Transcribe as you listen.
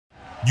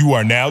You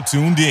are now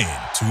tuned in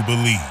to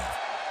Believe.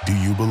 Do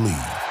you believe?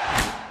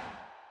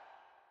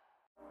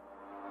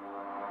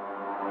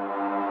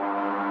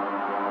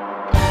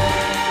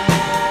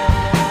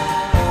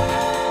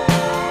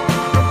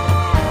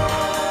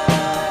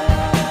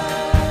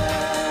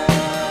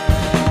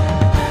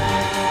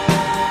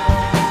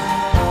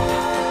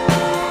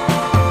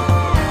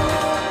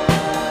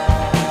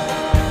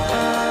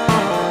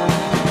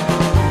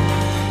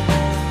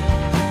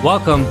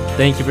 Welcome.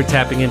 Thank you for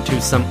tapping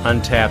into some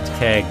Untapped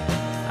Keg.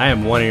 I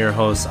am one of your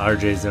hosts,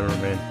 RJ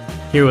Zimmerman,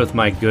 here with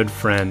my good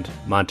friend,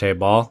 Monte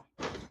Ball.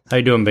 How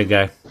you doing, big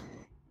guy?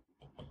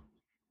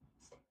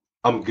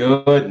 I'm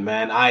good,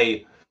 man.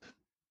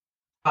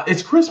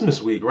 It's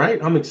Christmas week, right?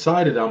 I'm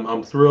excited.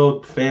 I'm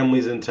thrilled.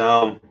 Family's in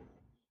town.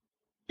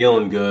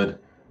 Feeling good.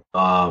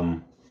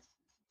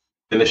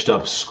 Finished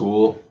up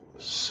school,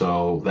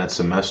 so that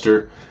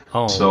semester.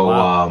 Oh, So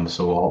wow.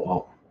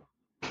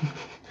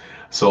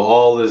 so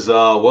all is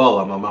well.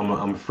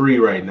 I'm free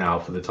right now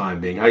for the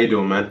time being. How you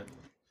doing, man?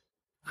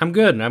 I'm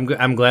good.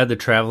 I'm glad the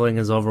traveling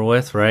is over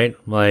with, right?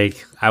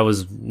 Like, I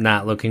was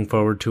not looking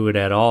forward to it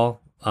at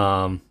all.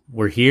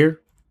 We're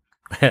here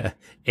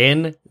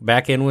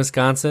back in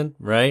Wisconsin,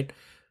 right?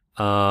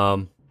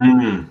 Mm.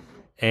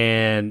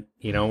 And,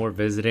 we're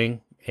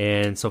visiting,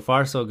 and so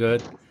far, so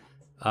good.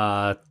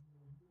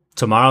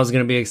 Tomorrow's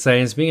going to be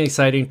exciting. It's being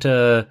exciting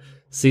to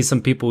see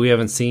some people we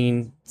haven't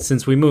seen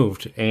since we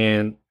moved.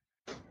 And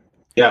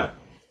Yeah.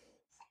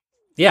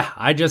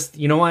 I just,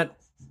 you know what?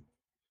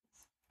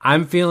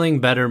 I'm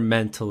feeling better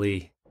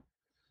mentally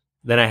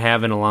than I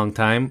have in a long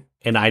time.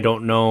 And I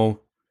don't know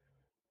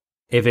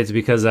if it's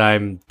because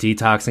I'm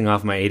detoxing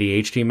off my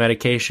ADHD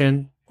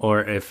medication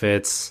or if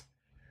it's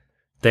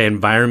the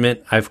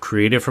environment I've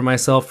created for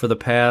myself for the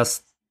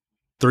past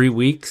 3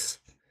 weeks.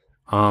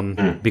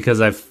 Because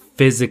I've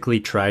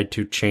physically tried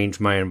to change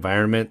my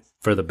environment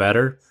for the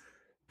better.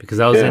 Because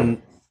I was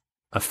in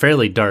a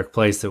fairly dark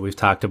place that we've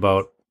talked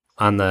about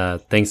on the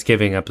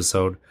Thanksgiving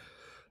episode.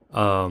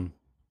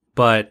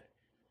 But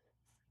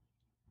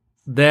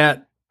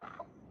that,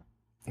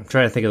 I'm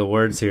trying to think of the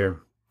words here.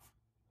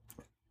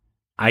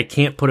 I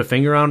can't put a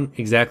finger on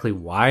exactly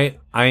why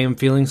I am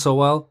feeling so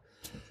well.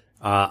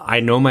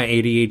 I know my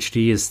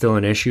ADHD is still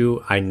an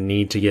issue. I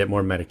need to get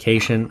more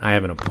medication. I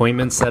have an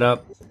appointment set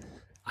up.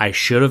 I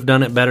should have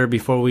done it better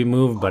before we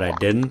moved, but I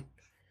didn't.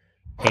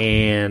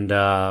 And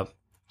I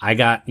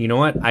got, you know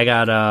what?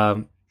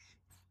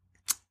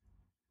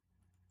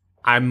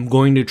 I'm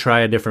going to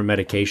try a different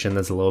medication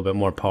that's a little bit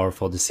more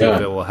powerful to see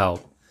if it will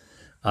help.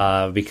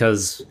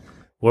 Because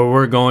where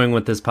we're going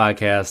with this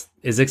podcast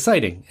is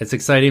exciting. It's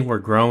exciting. We're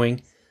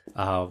growing.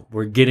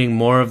 We're getting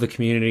more of the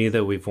community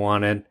that we've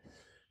wanted.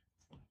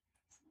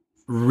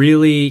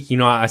 Really,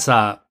 I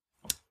saw,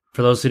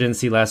 for those who didn't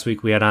see last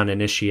week, we had on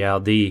Initial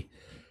D,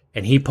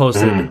 and he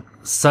posted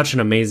such an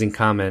amazing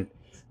comment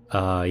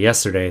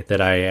yesterday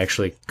that I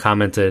actually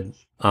commented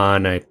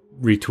on. I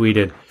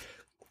retweeted.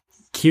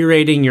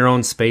 Curating your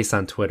own space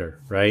on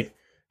Twitter, right?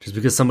 Just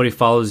because somebody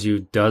follows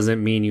you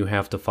doesn't mean you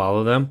have to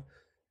follow them.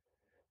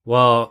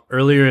 Well,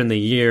 earlier in the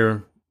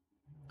year,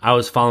 I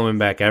was following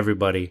back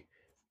everybody.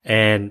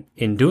 And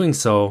in doing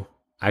so,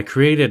 I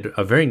created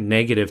a very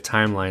negative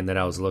timeline that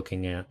I was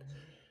looking at.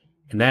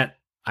 And that,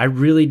 I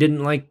really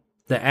didn't like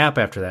the app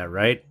after that,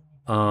 right?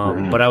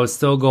 But I would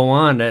still go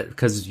on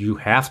because you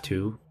have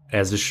to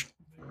as a,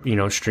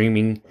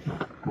 streaming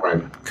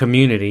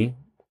community.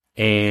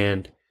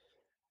 And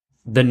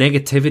the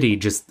negativity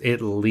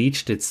it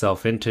leached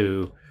itself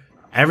into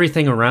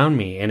everything around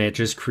me, and it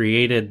just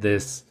created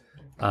this,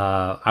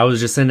 I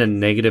was just in a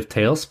negative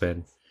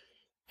tailspin.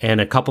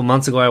 And a couple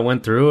months ago I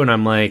went through and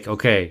I'm like,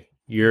 okay,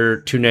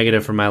 you're too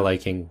negative for my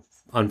liking,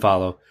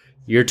 unfollow.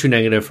 You're too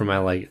negative for my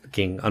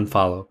liking,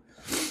 unfollow.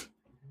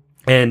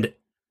 And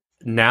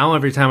now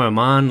every time I'm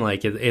on,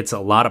 like, it's a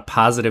lot of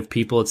positive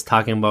people. It's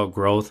talking about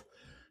growth.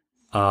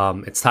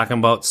 It's talking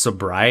about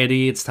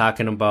sobriety. It's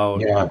talking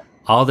about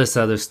all this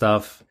other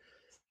stuff.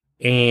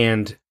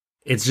 And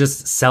it's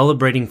just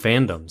celebrating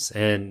fandoms,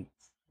 and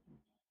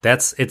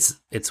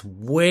it's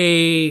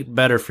way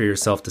better for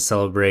yourself to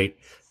celebrate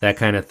that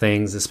kind of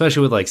things,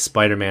 especially with like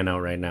Spider-Man out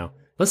right now.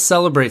 Let's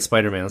celebrate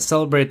Spider-Man. Let's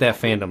celebrate that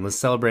fandom. Let's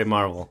celebrate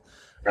Marvel.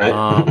 Right.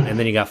 And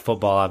then you got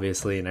football,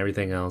 obviously, and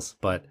everything else.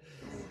 But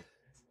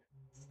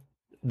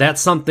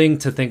that's something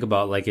to think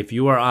about. Like, if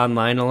you are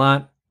online a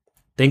lot,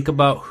 think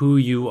about who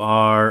you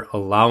are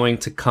allowing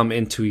to come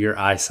into your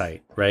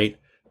eyesight, right?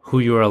 Who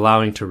you are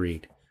allowing to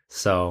read.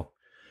 So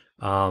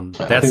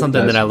that's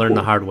something that I learned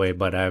the hard way,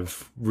 but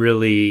I've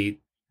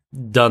really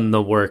done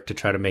the work to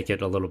try to make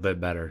it a little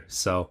bit better.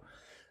 So,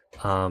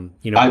 go.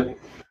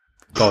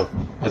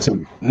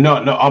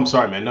 No, I'm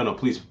sorry, man. No,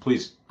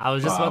 please. I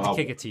was just about to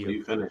kick it to you.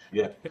 You finish,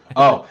 yeah.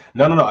 Oh,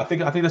 no. I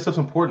think that stuff's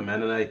important,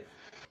 man. And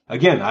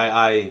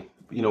I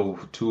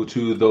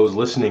to those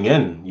listening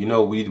in,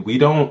 we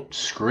don't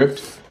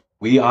script.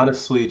 We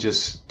honestly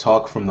just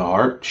talk from the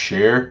heart,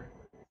 share.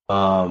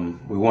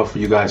 We want for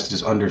you guys to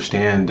just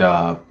understand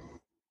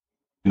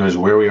is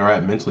where we are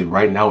at mentally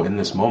right now in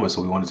this moment.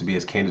 So we wanted to be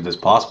as candid as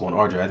possible. And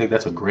RJ, I think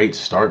that's a great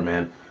start,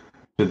 man,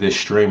 to this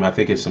stream. I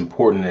think it's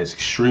important. It's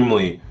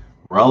extremely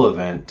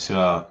relevant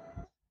to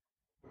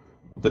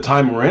the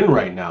time we're in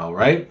right now,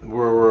 right?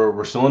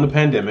 We're still in the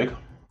pandemic.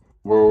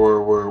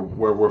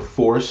 We're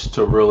forced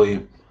to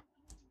really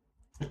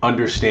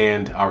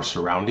understand our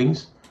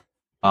surroundings.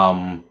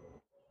 But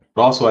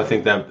also, I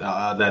think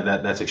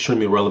that's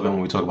extremely relevant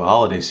when we talk about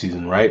holiday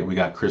season, right? We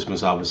got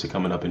Christmas obviously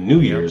coming up and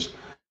New Year's.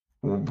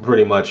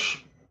 Pretty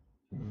much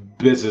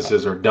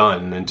businesses are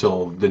done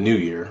until the new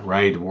year,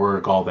 right?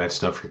 Work, all that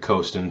stuff, you're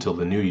coasting until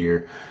the new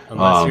year.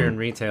 Unless you're in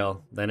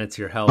retail, then it's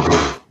your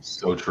health.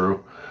 So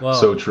true. Well,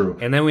 so true.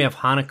 And then we have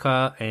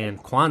Hanukkah and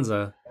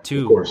Kwanzaa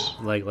too. Of course.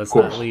 Like, let's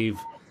not leave.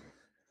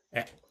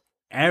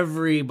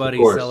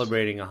 Everybody's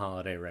celebrating a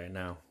holiday right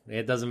now.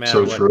 It doesn't matter.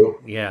 So what, true.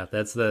 Yeah,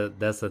 that's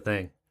the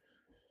thing.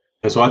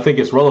 And so I think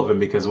it's relevant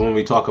because when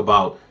we talk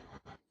about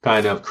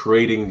kind of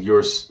creating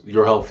your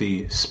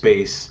healthy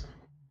space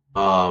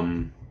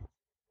on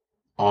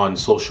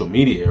social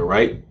media,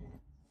 right?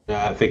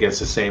 I think it's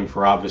the same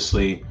for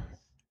obviously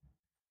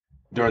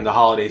during the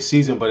holiday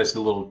season, but it's a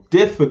little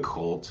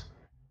difficult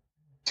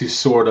to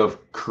sort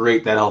of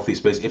create that healthy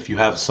space if you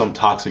have some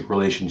toxic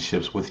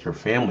relationships with your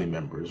family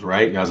members,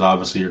 right? Because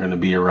obviously you're going to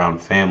be around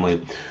family.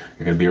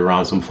 You're going to be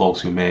around some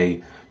folks who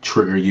may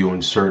trigger you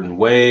in certain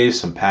ways,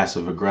 some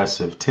passive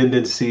aggressive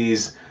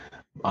tendencies,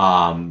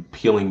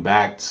 peeling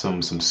back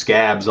some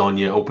scabs on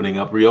you,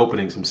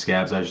 reopening some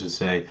scabs, I should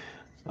say.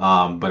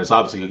 But it's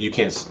obviously you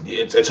can't.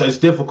 It's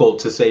difficult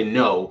to say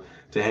no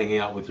to hanging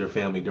out with your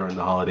family during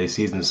the holiday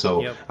season.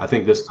 So I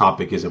think this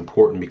topic is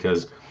important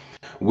because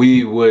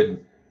we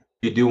would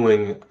be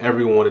doing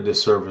everyone a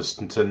disservice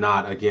to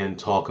not again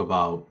talk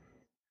about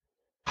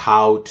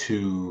how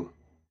to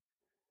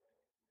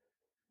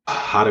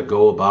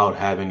go about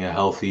having a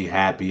healthy,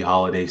 happy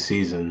holiday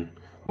season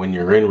when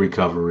you're in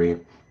recovery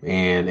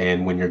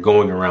and when you're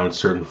going around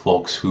certain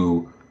folks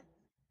who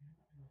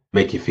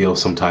make you feel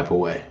some type of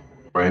way,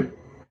 right?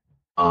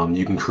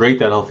 You can create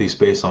that healthy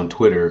space on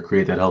Twitter,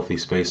 create that healthy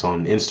space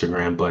on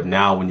Instagram, but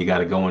now when you got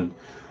to go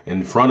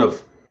in front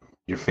of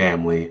your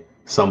family,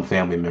 some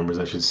family members,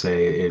 I should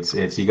say, it's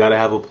you got to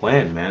have a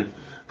plan, man.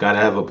 Got to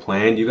have a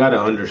plan. You got to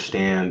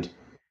understand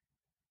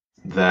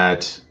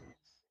that,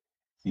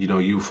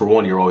 you for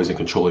one, you're always in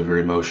control of your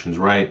emotions,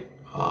 right?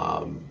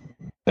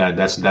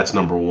 That's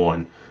number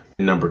one.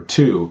 And number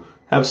two,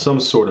 have some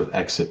sort of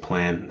exit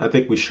plan. I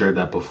think we shared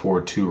that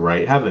before too,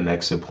 right? Have an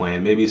exit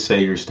plan. Maybe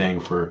say you're staying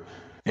for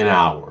an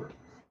hour,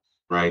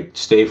 right?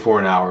 Stay for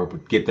an hour,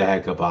 but get the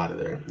heck up out of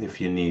there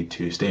if you need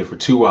to. Stay for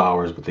 2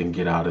 hours, but then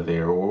get out of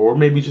there, or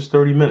maybe just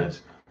 30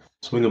 minutes.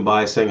 Swinging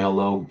by, saying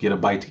hello, get a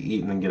bite to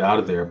eat, and then get out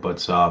of there.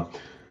 But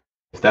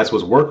if that's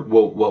what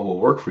will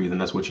work for you, then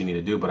that's what you need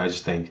to do. But I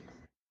just think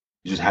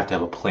you just have to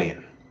have a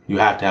plan. You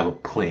have to have a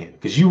plan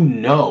because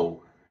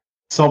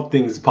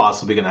something's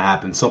possibly going to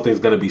happen. Something's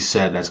going to be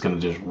said that's going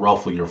to just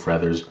ruffle your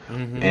feathers,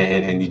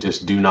 and you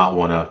just do not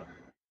want to,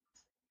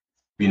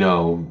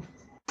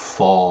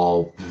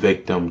 fall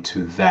victim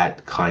to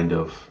that kind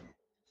of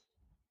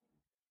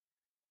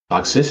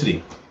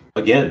toxicity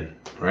again,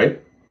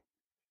 right?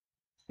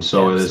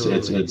 So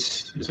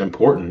it's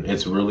important.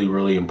 It's really,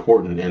 really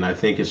important, and I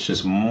think it's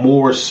just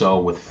more so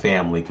with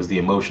family because the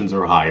emotions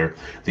are higher,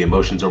 the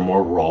emotions are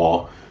more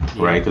raw,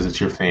 right? Because it's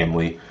your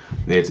family.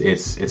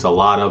 It's a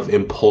lot of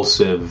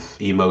impulsive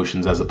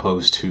emotions as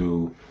opposed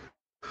to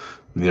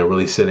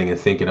really sitting and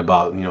thinking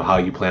about how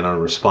you plan on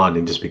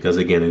responding. Just because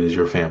again, it is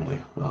your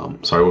family.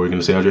 Sorry, what were you going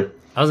to say, RJ?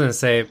 I was going to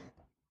say,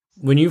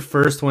 when you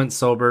first went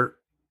sober,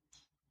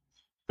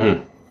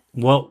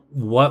 what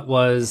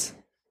was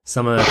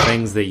some of the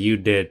things that you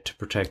did to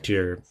protect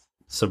your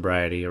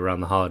sobriety around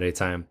the holiday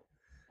time?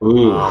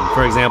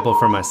 For example,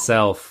 for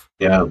myself,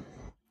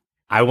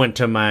 I went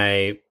to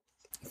my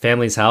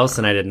family's house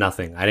and I did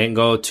nothing. I didn't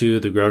go to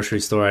the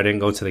grocery store. I didn't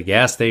go to the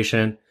gas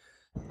station.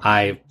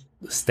 I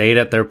stayed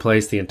at their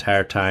place the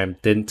entire time.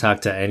 Didn't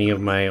talk to any of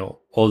my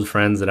old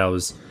friends that I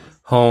was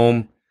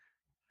home.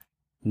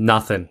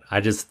 Nothing.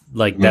 I just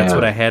that's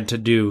what I had to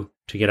do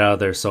to get out of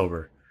there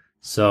sober.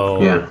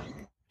 So,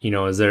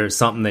 is there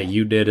something that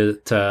you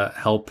did to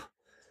help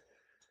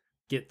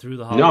get through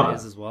the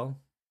holidays as well?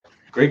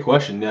 Great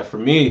question. Yeah, for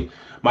me,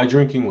 my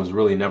drinking was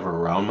really never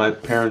around my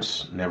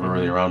parents, never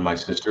really around my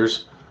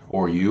sisters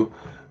or you.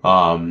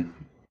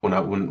 When I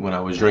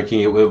was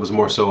drinking, it was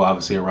more so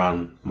obviously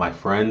around my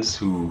friends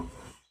who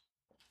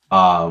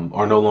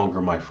are no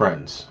longer my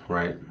friends,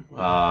 right?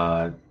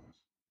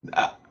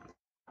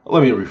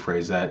 Let me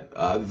rephrase that.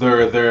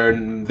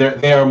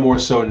 They are more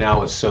so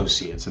now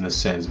associates in a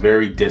sense,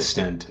 very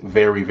distant,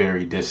 very,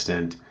 very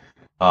distant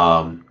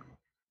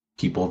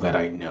people that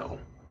I know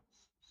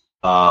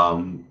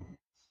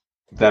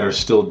that are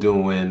still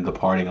doing the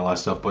partying and all that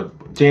stuff.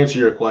 But to answer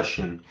your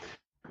question,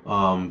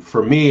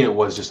 for me, it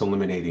was just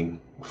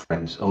eliminating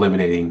friends,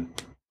 eliminating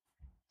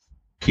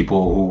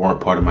people who weren't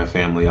part of my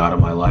family out of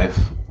my life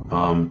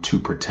to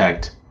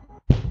protect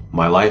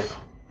my life.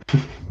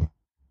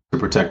 To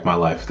protect my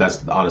life.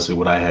 That's honestly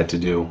what I had to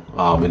do.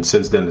 And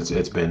since then,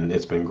 it's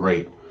been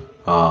great.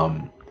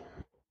 Um,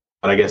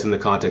 but I guess in the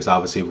context,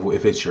 obviously,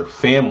 if it's your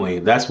family,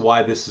 that's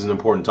why this is an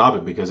important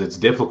topic, because it's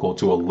difficult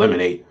to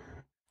eliminate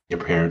your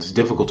parents. It's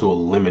difficult to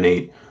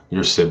eliminate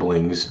your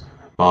siblings,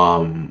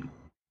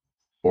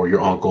 or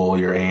your uncle,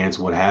 your aunts,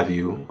 what have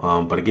you.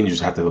 But again, you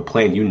just have to have a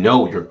plan. You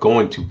know you're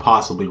going to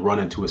possibly run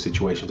into a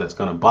situation that's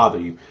going to bother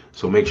you.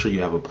 So make sure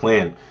you have a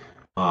plan.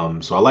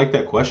 So I like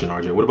that question,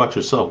 RJ. What about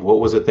yourself? What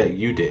was it that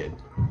you did?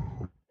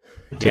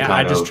 Yeah,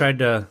 I just tried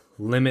to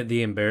limit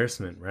the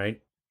embarrassment,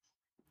 right?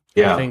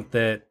 Yeah. I think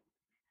that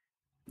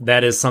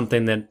is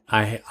something that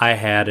I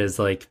had, is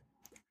like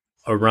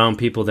around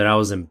people that I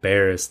was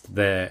embarrassed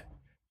that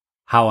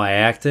how I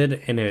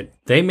acted, and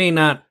they may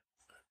not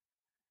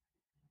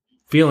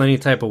feel any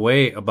type of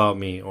way about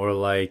me, or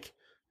like,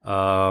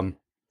 they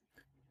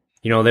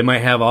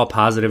might have all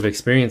positive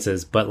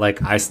experiences, but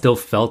like I still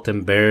felt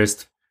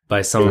embarrassed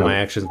by some of my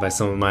actions, by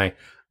some of my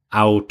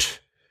outward,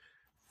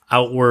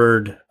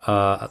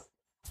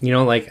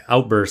 like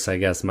outbursts, I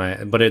guess.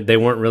 But they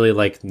weren't really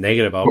like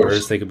negative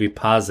outbursts. They could be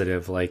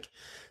positive, like,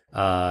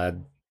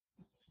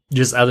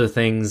 just other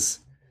things.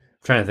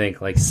 I'm trying to think,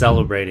 like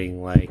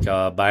celebrating, like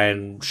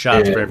buying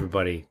shots for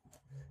everybody.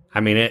 I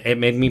mean, it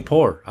made me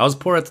poor. I was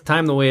poor at the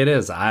time, the way it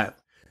is. Then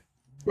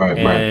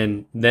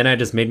I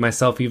just made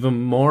myself even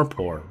more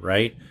poor,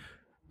 right?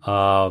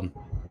 I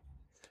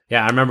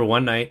remember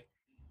one night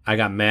I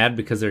got mad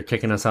because they were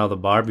kicking us out of the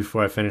bar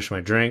before I finished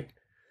my drink.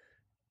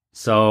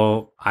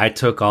 So I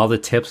took all the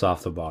tips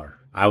off the bar.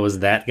 I was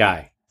that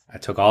guy. I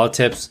took all the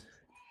tips,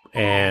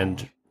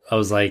 and I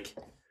was like,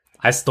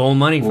 I stole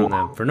money from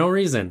them for no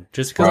reason.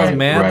 Just because I was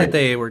mad that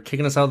they were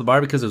kicking us out of the bar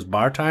because it was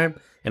bar time,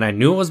 and I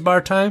knew it was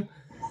bar time.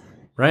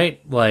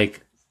 Right?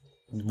 Like,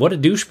 what a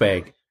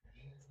douchebag.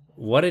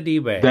 What a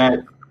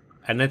D-bag.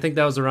 And I think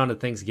that was around the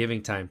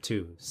Thanksgiving time,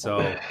 too. So,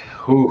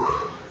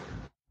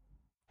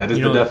 that is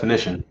the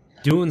definition.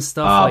 Doing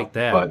stuff like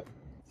that. But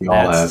we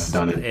all have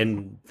done it.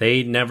 And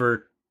they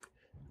never...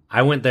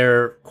 I went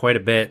there quite a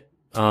bit.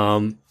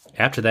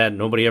 After that,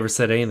 nobody ever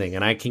said anything.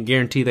 And I can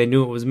guarantee they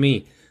knew it was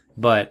me.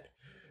 But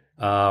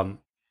that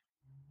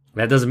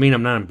doesn't mean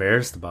I'm not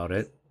embarrassed about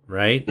it,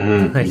 right?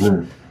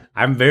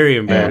 I'm very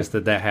embarrassed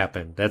that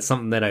happened. That's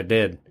something that I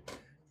did.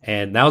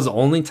 And that was the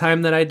only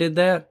time that I did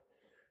that.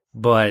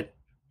 But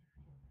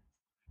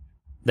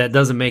that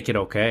doesn't make it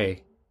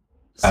okay.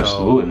 So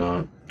absolutely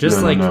not.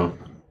 Just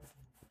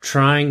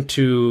trying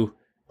to,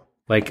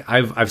 like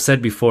I've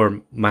said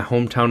before, my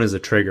hometown is a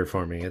trigger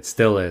for me. It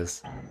still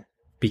is.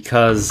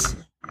 Because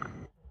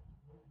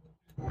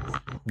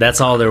that's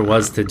all there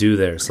was to do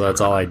there. So that's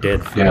all I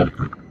did for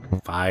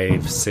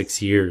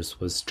 5-6 years,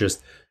 was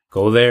just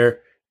go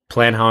there,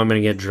 plan how I'm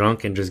going to get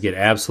drunk, and just get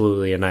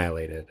absolutely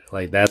annihilated.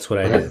 Like, that's what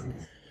I did.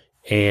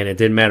 And it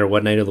didn't matter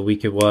what night of the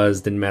week it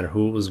was, didn't matter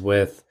who it was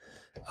with.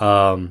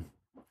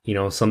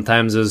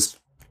 Sometimes it was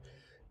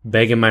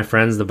begging my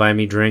friends to buy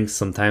me drinks.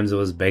 Sometimes it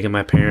was begging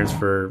my parents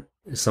for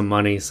some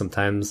money.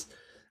 Sometimes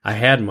I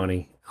had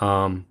money.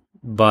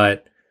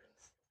 But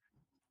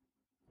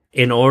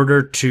in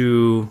order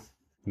to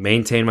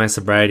maintain my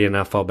sobriety and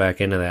not fall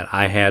back into that,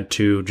 I had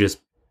to just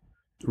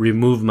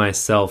remove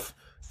myself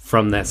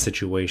from that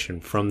situation,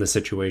 from the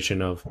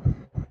situation of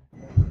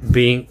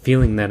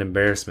feeling that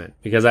embarrassment,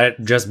 because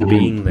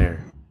being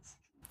there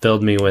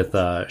filled me with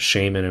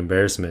shame and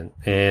embarrassment.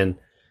 And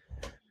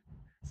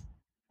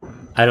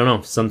I don't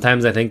know,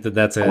 sometimes I think that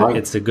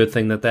it's a good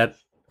thing that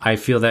I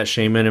feel that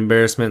shame and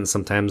embarrassment, and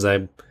sometimes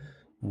I'm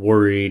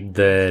worried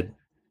that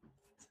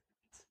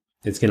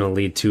it's going to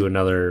lead to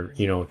another,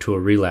 to a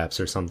relapse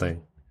or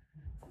something.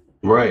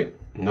 Right.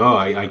 No,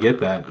 I get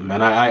that,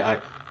 man.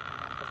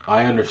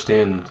 I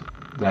understand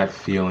that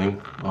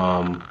feeling.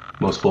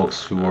 Most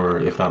folks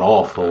if not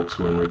all folks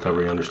who are in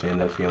recovery understand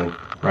that feeling,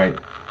 right?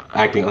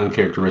 Acting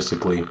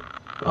uncharacteristically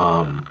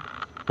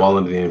while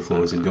under the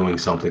influence and doing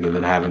something, and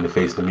then having to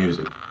face the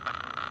music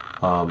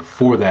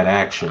for that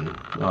action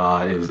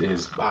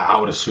is I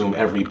would assume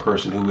every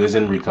person who is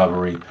in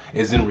recovery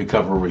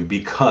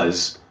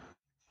because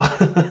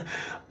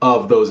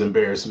of those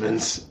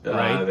embarrassments.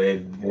 Right.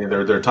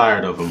 They're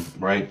tired of them,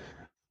 right?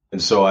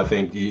 And so I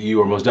think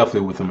you are most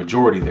definitely with the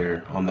majority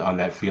there on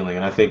that feeling.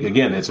 And I think,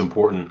 again, it's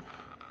important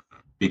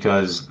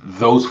because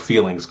those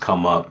feelings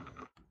come up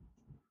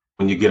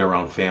when you get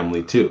around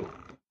family too,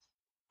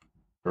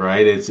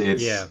 right? It's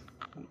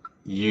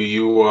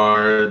you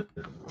are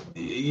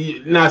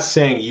not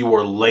saying you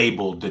are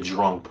labeled the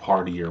drunk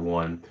partier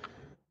one,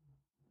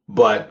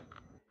 but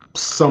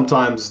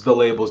sometimes the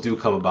labels do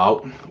come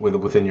about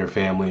within your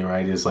family,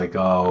 right? It's like,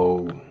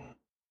 oh,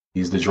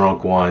 he's the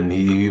drunk one.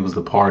 He was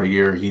the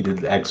partier. He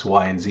did X,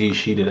 Y, and Z.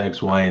 She did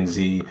X, Y, and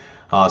Z.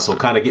 So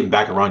kind of getting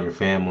back around your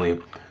family,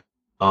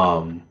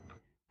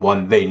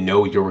 when they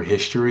know your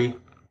history,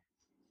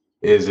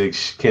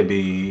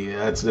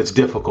 that's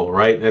difficult,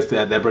 right?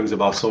 That brings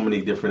about so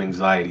many different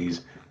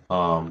anxieties.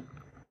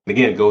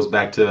 Again, it goes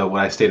back to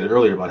what I stated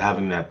earlier about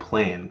having that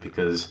plan,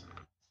 because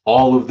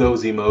all of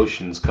those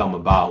emotions come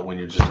about when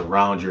you're just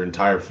around your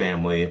entire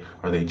family.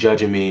 Are they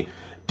judging me?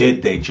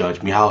 did they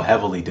judge me? How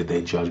heavily did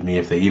they judge me?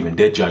 If they even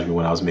did judge me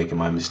when I was making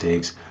my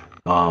mistakes,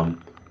 are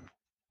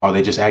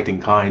they just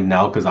acting kind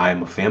now because I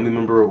am a family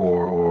member,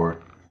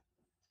 or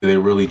do they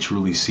really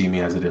truly see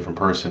me as a different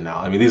person now?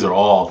 I mean, these are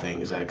all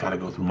things that kind of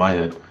go through my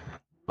head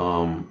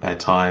at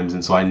times,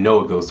 and so I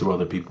know it goes through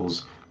other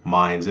people's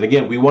minds. And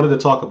again, we wanted to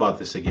talk about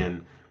this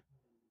again,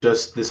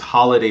 just this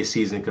holiday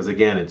season, because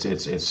again,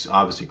 it's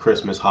obviously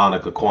Christmas,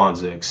 Hanukkah,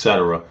 Kwanzaa,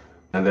 etc.,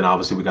 and then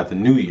obviously we got the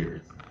New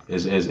Year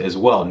as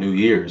well, New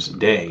Year's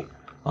Day,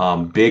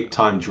 big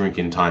time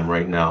drinking time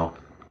right now,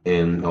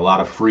 and a lot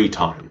of free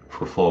time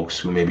for folks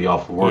who may be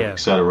off of work,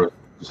 etc.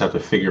 Just have to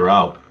figure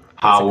out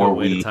how are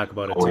we talk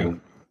about going. It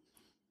too.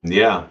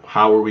 Yeah,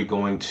 how are we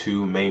going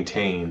to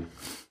maintain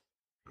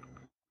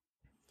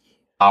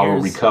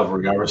our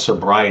recovery, our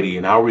sobriety,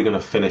 and how are we going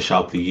to finish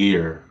out the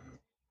year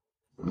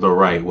the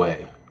right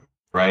way,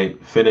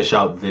 right? Finish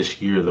out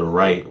this year the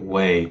right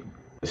way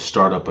to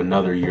start up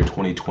another year,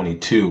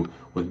 2022,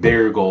 with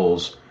bigger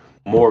goals,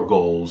 more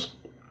goals,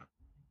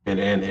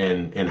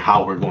 and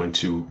how we're going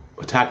to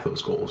attack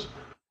those goals.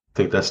 I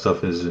think that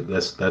stuff is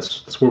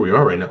that's where we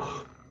are right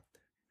now.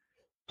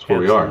 That's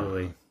where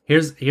Absolutely. we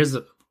are. Here's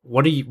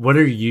what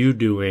are you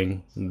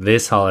doing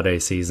this holiday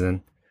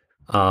season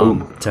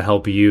to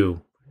help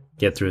you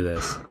get through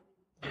this?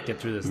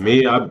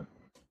 Me, I'm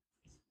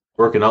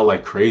working out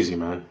like crazy,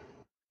 man.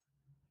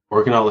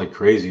 Working out like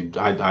crazy.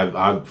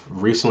 I've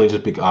recently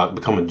just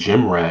become a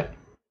gym rat,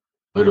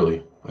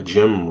 literally a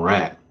gym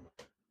rat.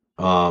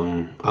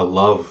 I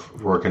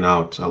love working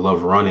out. I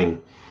love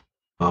running,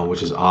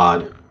 which is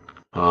odd.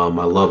 I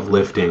love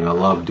lifting. I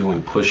love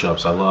doing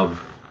push-ups. I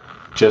love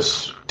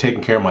just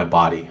taking care of my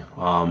body.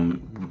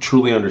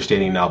 Truly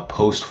understanding now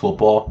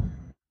post-football,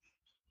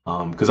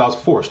 because I was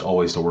forced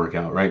always to work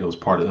out, right? It was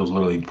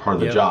literally part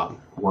of the job.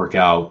 Work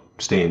out,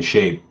 stay in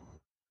shape,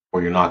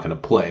 or you're not going to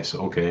play.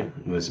 So, okay,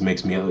 it's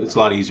a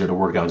lot easier to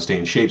work out and stay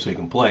in shape so you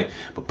can play.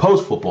 But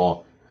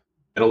post-football,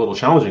 it's a little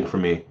challenging for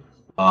me,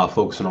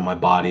 focusing on my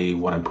body,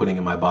 what I'm putting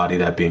in my body,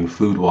 that being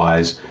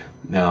food-wise,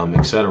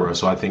 etc.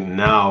 So I think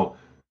now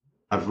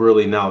I've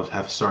really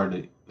have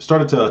started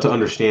to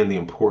understand the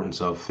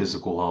importance of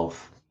physical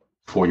health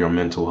for your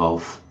mental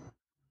health,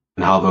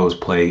 and how those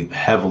play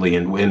heavily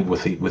in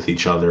with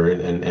each other,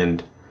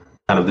 and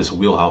kind of this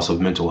wheelhouse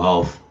of mental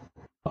health,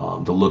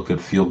 the look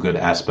good, feel good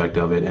aspect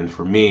of it. And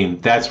for me,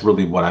 that's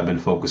really what I've been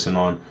focusing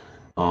on,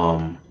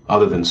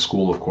 other than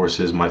school, of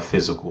course, is my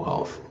physical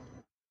health.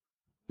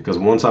 Because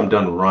once I'm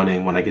done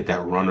running, when I get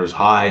that runner's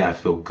high, I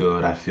feel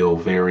good. I feel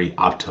very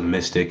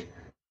optimistic,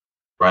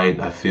 right?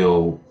 I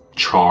feel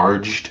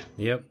charged.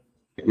 Yep.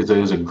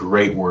 There's a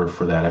great word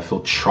for that. I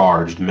feel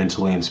charged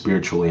mentally and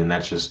spiritually, and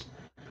that's just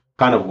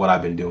kind of what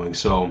I've been doing.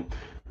 So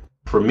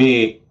for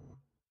me,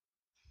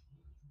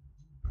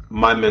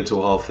 my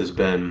mental health has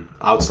been,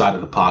 outside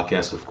of the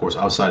podcast, of course,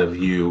 outside of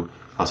you,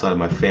 outside of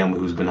my family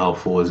who's been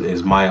helpful,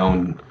 is my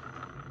own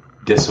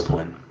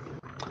discipline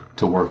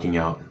to working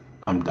out.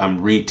 I'm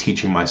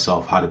reteaching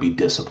myself how to be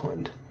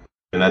disciplined.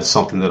 And that's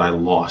something that I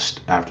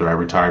lost after I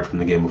retired from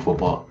the game of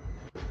football.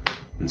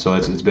 And so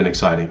it's been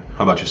exciting.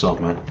 How about yourself,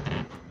 man?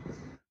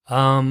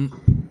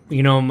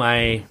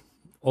 My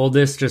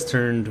oldest just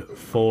turned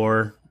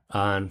 4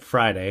 on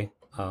Friday,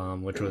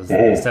 which was the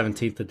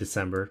 17th of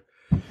December.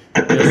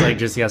 It was like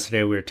just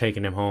yesterday we were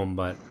taking him home,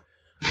 but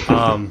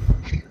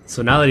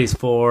so now that he's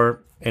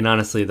 4, and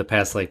honestly the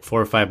past like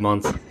 4 or 5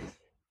 months,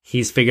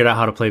 he's figured out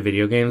how to play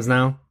video games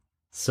now.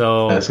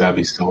 So that's gotta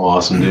be so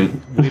awesome,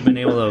 dude. We've been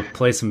able to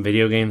play some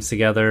video games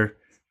together,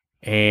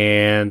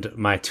 and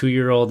my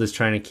 2-year-old is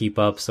trying to keep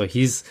up, so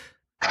he's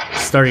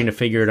starting to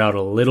figure it out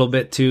a little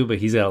bit too, but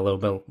he's got a little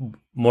bit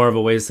more of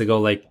a ways to go.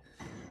 Like,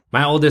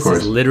 my oldest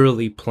is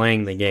literally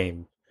playing the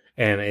game,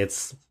 and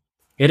it's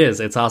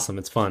awesome.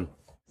 It's fun.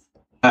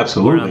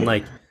 Absolutely. We're on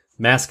like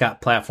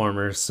mascot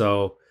platformers,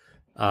 so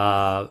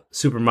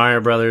Super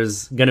Mario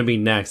Brothers gonna be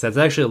next. That's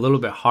actually a little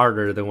bit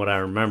harder than what I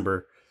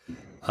remember.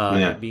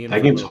 That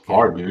game's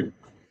hard, dude.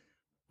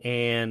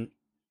 And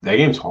that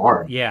game's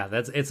hard. Yeah,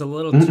 it's a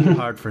little too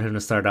hard for him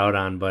to start out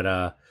on. But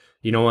on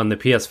the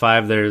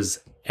PS5, there's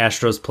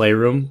Astro's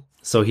Playroom,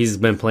 so he's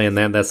been playing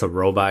that. That's a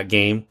robot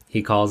game,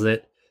 he calls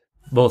it.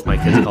 Both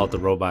my kids call it the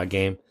robot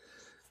game.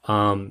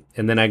 And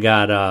then I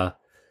got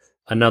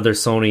another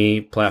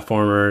Sony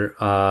platformer.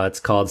 It's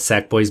called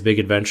Sackboy's Big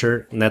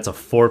Adventure, and that's a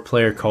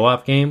 4-player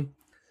co-op game.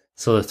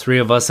 So the 3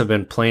 of us have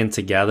been playing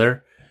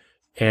together.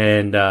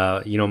 And,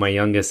 my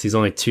youngest, he's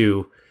only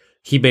 2.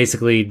 He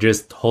basically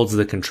just holds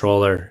the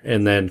controller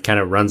and then kind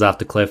of runs off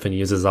the cliff and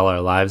uses all our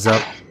lives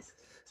up.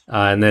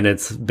 And then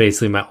it's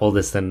basically my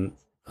oldest and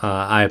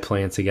I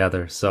playing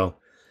together. So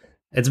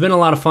it's been a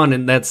lot of fun.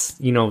 And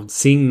that's,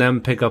 seeing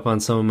them pick up on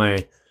some of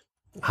my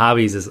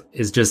hobbies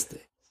is just,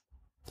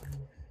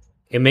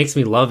 it makes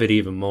me love it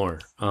even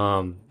more.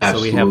 So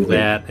we have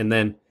that. And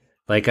then,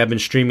 like, I've been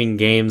streaming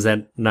games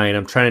at night.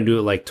 I'm trying to do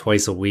it like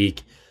twice a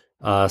week.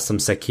 Some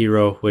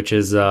Sekiro, which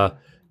is a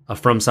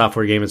From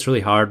Software game. It's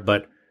really hard,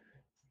 but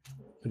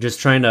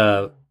just trying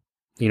to,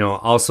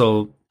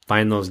 also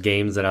find those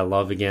games that I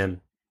love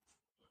again.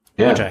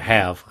 which I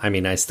have. I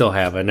mean, I still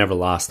have. I never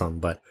lost them,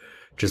 but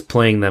just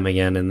playing them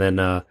again. And then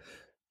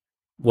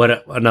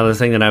another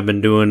thing that I've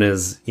been doing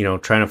is,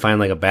 trying to find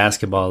like a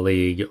basketball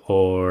league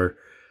or,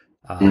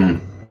 I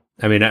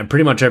mean,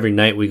 pretty much every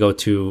night we go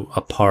to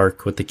a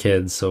park with the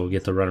kids, so we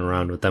get to run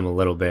around with them a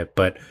little bit.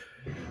 But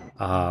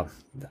I'm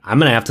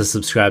going to have to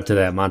subscribe to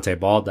that Monte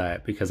Ball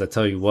diet because I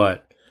tell you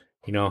what,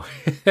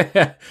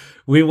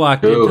 we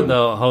walked into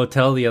the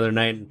hotel the other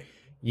night and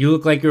you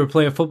look like you were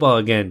playing football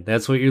again.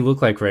 That's what you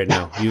look like right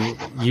now.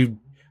 I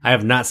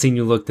have not seen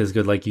you look this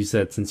good, like you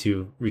said, since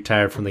you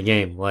retired from the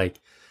game. Like,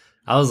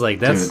 I was like,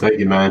 Dude, thank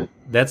you, man.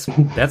 That's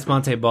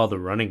Monte Ball, the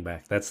running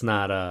back. That's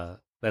not.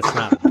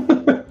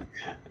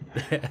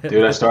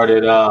 Dude, I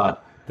started.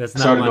 That's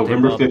not Monte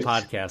November Ball, the 5th.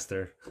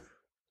 podcaster.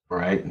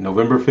 Right,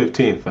 November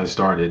 15th. I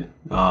started.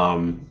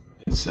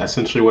 It's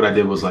essentially what I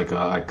did was like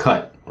I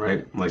cut,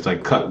 right,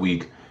 like cut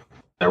week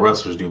that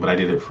wrestlers do, but I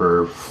did it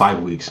for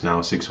 5 weeks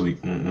now, 6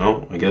 weeks.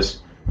 No, I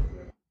guess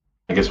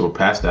we're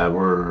past that.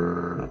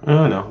 We're I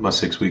don't know, about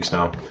 6 weeks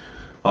now.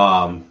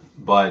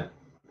 But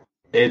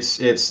that's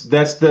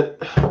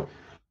the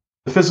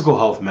physical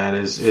health, man,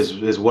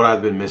 is what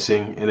I've been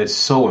missing, and it's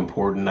so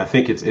important. I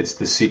think it's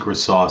the secret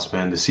sauce,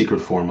 man, the secret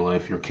formula.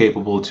 If you're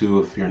capable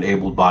to, if you're an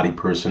able-bodied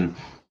person,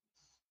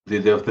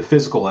 the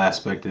physical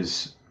aspect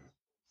is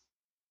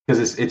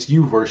because it's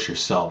you versus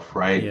yourself,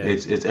 right? Yeah.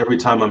 It's every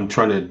time I'm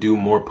trying to do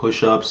more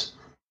push-ups,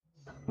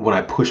 when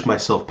I push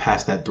myself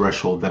past that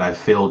threshold that I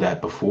failed at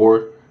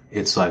before,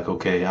 it's like,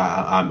 okay,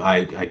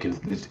 I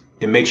can.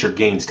 It makes your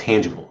gains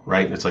tangible,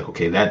 right? And it's like,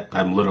 okay, that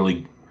I'm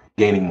literally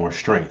gaining more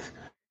strength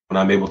when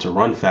I'm able to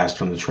run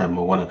faster on the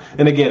treadmill.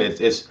 And again,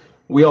 it's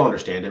we all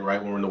understand it, right?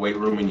 When we're in the weight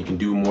room and you can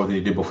do more than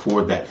you did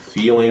before, that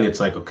feeling, it's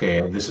like,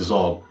 okay, this is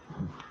all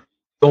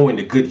going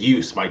to good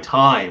use, my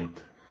time.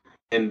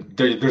 And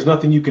there's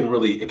nothing you can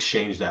really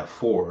exchange that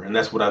for. And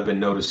that's what I've been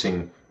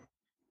noticing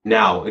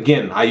now.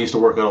 Again, I used to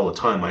work out all the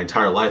time. My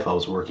entire life I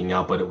was working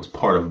out, but it was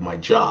part of my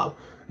job.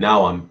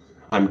 Now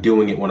I'm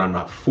doing it when I'm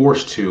not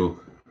forced to,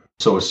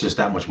 so it's just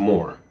that much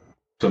more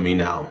to me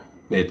now.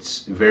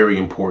 It's very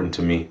important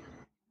to me.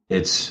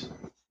 It's,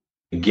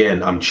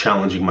 again, I'm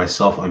challenging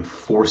myself. I'm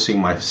forcing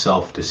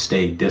myself to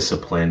stay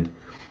disciplined.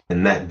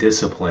 And that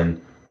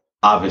discipline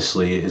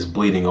obviously is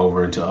bleeding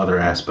over into other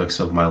aspects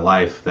of my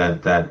life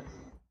that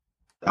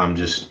I'm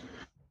just,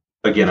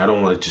 again, I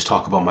don't want to just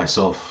talk about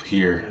myself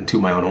here and toot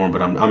my own horn,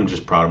 but I'm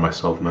just proud of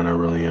myself, man. I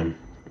really am.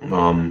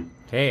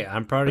 Hey,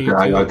 I'm proud of you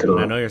too.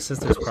 I know your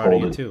sister's proud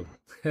of you too.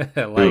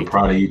 Dude,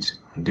 proud of you,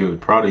 dude.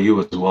 Proud of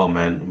you as well,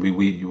 man.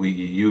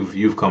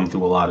 You've come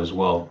through a lot as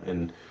well,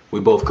 and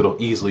we both could have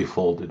easily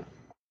folded.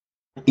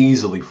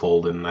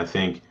 And I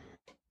think,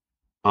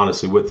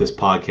 honestly, with this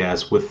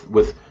podcast,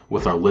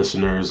 with our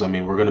listeners, I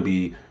mean, we're gonna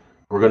be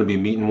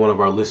meeting one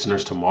of our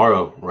listeners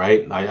tomorrow,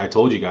 right? I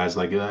told you guys,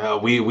 like,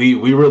 we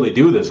really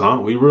do this, huh?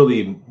 We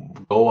really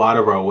go out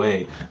of our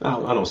way.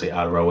 I don't say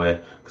out of our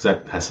way because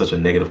that has such a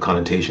negative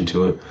connotation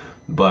to it,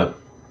 but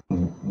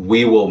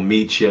we will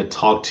meet you,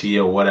 talk to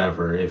you,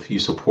 whatever. If you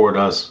support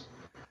us,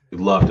 we'd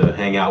love to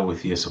hang out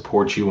with you,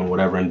 support you in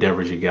whatever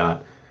endeavors you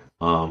got.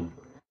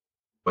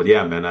 But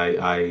yeah, man,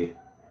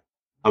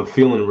 I'm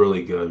feeling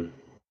really good,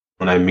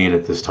 and I mean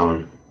it this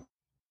time.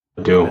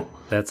 I do.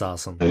 That's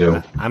awesome. I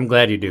do. I'm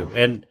glad you do.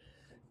 And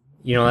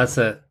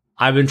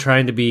I've been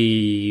trying to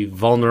be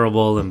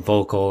vulnerable and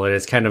vocal, and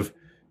it's kind of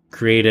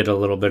created a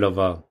little bit of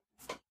a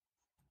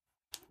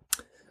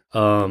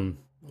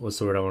what's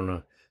the word I want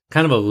to,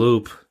 kind of a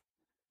loop.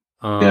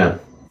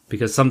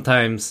 Because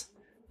sometimes,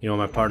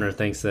 my partner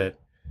thinks that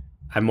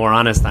I'm more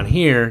honest on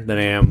here than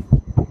I am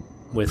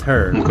with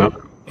her. Okay.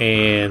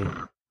 And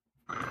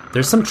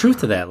there's some truth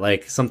to that.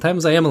 Like,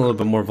 sometimes I am a little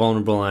bit more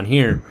vulnerable on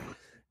here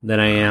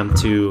than I am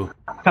to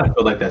I kind of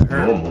feel like that's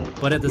her. normal.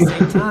 But at the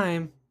same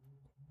time,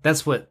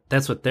 that's what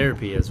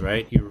therapy is,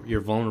 right?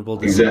 You're vulnerable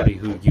to Exactly.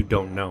 somebody who you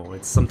don't know.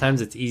 Sometimes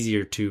it's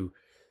easier to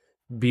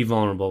be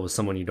vulnerable with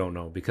someone you don't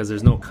know because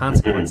there's no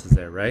consequences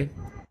there, right?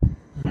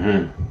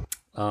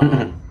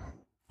 Mm-hmm.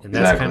 And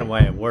that's kind of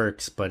why it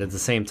works. But at the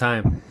same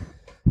time,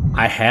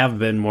 I have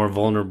been more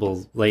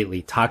vulnerable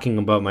lately, talking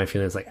about my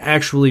feelings, like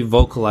actually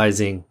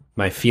vocalizing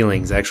my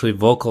feelings, actually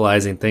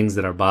vocalizing things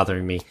that are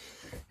bothering me.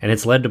 And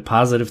it's led to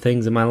positive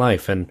things in my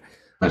life. And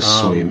That's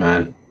sweet,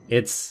 man.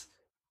 It's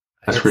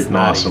freaking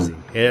not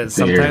awesome.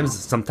 Easy.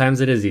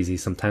 Sometimes it is easy.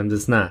 Sometimes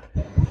it's not.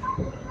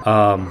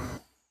 I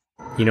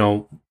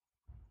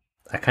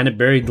kind of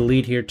buried the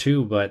lead here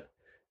too, but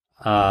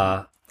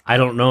I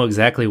don't know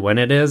exactly when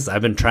it is.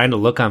 I've been trying to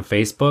look on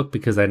Facebook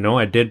because I know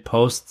I did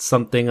post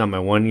something on my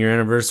 1-year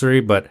anniversary,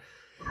 but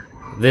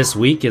this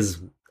week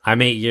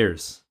I'm 8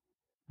 years.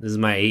 This is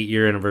my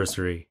 8-year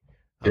anniversary.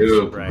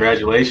 Dude,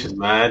 congratulations,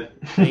 man.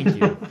 Thank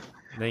you.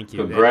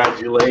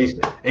 Congratulations.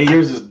 8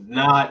 years is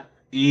not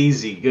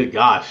easy. Good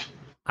gosh.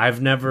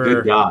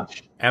 Good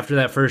gosh. After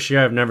that first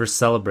year, I've never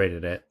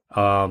celebrated it.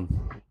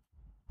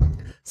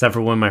 Except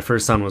for when my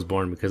first son was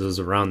born, because it was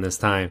around this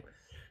time.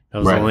 That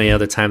was the only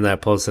other time that I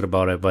posted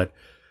about it. But,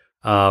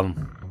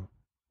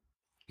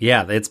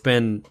 it's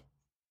been,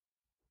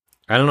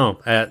 I don't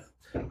know.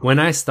 when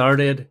I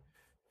started,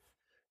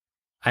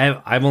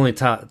 I've only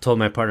told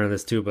my partner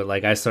this too, but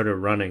like I started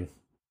running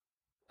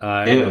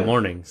in the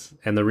mornings,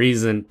 and the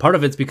reason part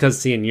of it's because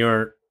seeing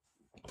your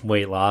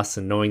weight loss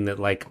and knowing that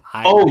like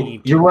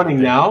you're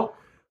running now,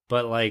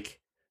 but like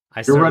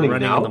I started running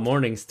in the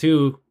mornings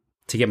too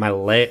to get my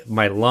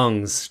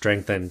lungs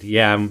strengthened.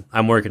 Yeah,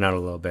 I'm working out a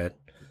little bit,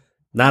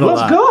 not a lot.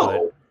 Let's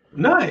go,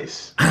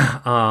 nice.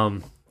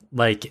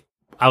 Like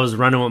I was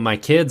running with my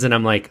kids, and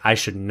I'm like, I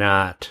should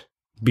not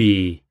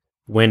be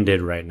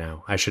winded right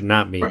now. I should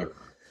not be. Right.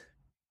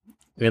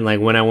 And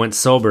like when I went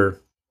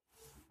sober,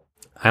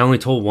 I only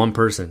told one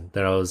person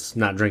that I was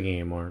not drinking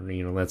anymore.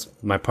 You know, that's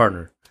my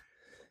partner.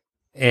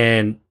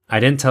 And I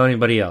didn't tell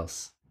anybody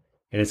else.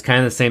 And it's kind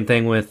of the same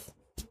thing with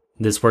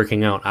this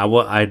working out.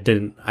 I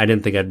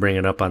didn't think I'd bring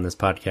it up on this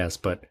podcast,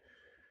 but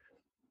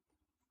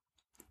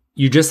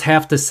you just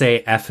have to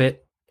say F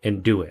it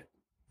and do it.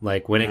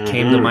 Like when it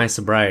came to my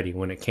sobriety,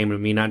 when it came to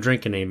me not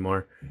drinking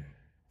anymore,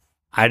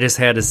 I just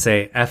had to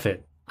say F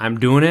it. I'm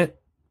doing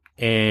it,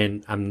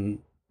 and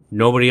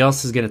nobody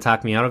else is going to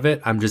talk me out of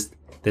it.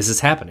 This is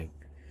happening.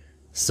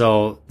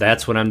 So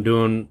that's what I'm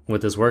doing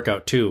with this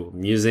workout too.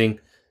 I'm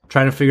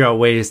trying to figure out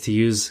ways to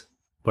use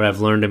what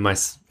I've learned in my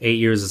 8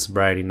 years of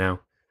sobriety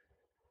now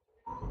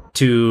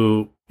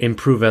to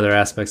improve other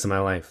aspects of my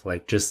life.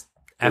 Like just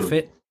F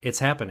it, it's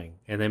happening.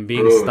 And then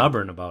being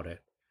stubborn about it.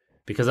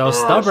 Because I was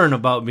stubborn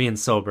about being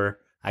sober,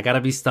 I got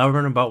to be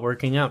stubborn about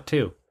working out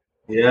too.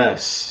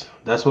 Yes,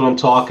 that's what I'm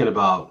talking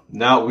about.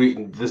 Now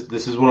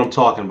this is what I'm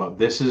talking about.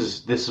 This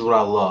is what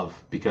I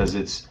love, because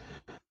it's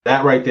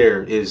that right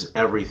there is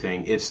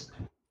everything.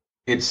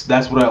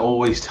 That's what I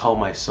always tell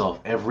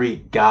myself every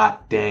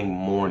goddamn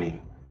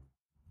morning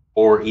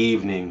or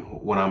evening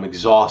when I'm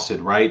exhausted,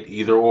 right?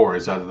 Either or.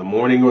 It's either the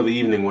morning or the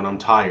evening when I'm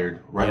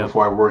tired, right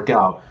before I work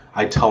out.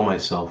 I tell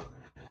myself,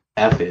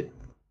 F it.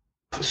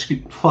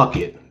 Fuck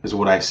it is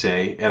what I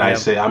say. And I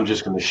say, I'm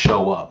just going to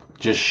show up.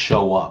 Just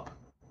show up.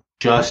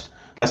 That's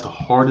the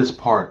hardest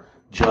part.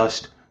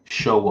 Just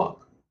show up.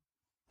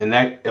 And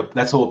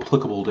that's so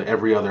applicable to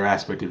every other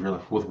aspect of your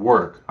life. With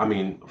work, I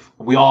mean,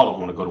 we all don't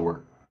want to go to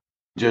work.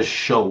 Just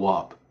show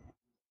up,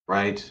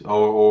 right?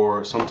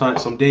 Or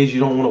sometimes, some days you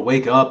don't want to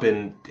wake up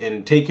and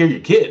take care of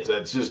your kids.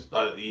 That's just,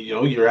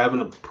 you're having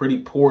a pretty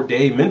poor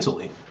day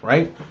mentally,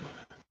 right?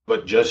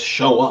 But just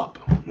show up.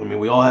 I mean,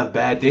 we all have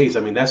bad days. I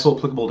mean, that's so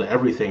applicable to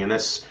everything. And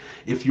that's,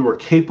 if you are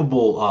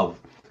capable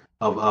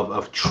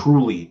of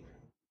truly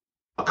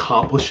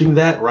accomplishing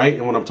that, right?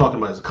 And what I'm talking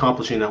about is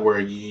accomplishing that where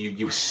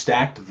you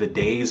stacked the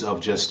days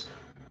of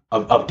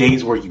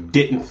days where you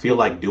didn't feel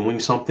like doing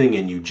something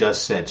and you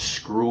just said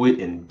screw it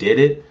and did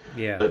it.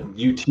 Yeah. But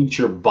you teach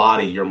your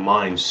body, your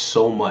mind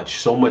so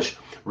much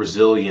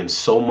resilience,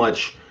 so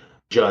much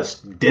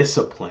just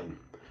discipline.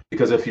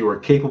 Because if you are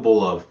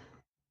capable of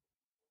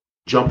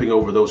jumping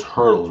over those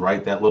hurdles,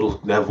 right? That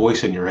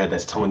voice in your head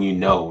that's telling you,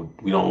 no,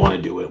 we don't want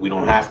to do it. We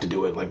don't have to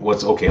do it. Like,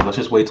 what's okay? Let's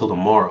just wait till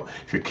tomorrow.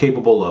 If you're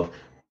capable of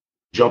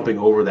jumping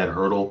over that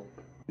hurdle,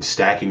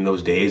 stacking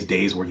those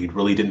days where you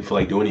really didn't feel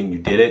like doing it and you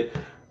did it,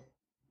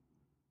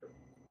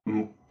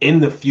 in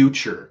the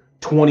future,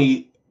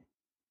 20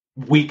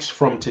 weeks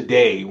from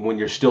today, when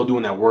you're still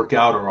doing that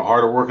workout or a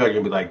harder workout, you're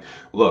going to be like,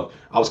 look,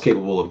 I was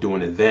capable of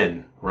doing it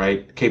then,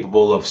 right?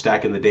 Capable of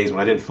stacking the days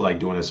when I didn't feel like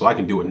doing it, so I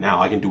can do it now.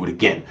 I can do it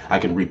again. I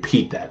can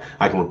repeat that.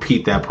 I can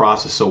repeat that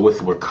process. So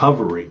with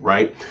recovery,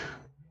 right?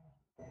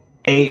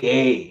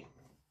 AA,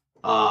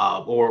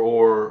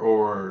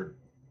 or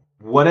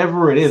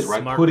whatever it is,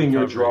 right? Putting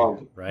your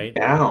drug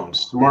down,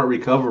 smart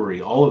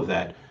recovery, all of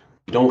that.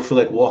 You don't feel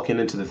like walking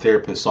into the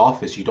therapist's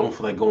office. You don't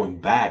feel like going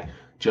back.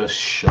 Just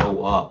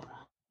show up.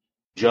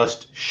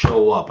 Just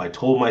show up. I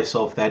told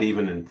myself that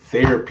even in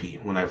therapy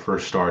when I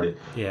first started.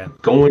 Yeah.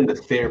 Going to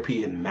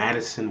therapy in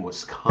Madison,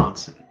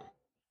 Wisconsin.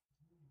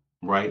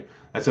 Right?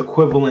 That's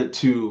equivalent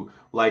to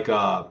like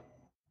I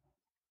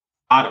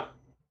try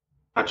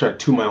to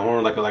toot my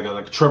horn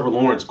like Trevor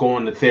Lawrence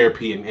going to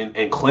therapy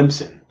in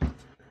Clemson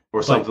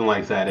or something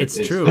like that. It's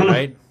true,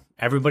 right?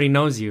 Everybody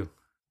knows you.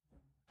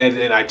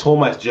 And I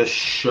told myself, just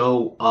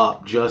show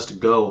up,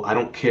 just go. I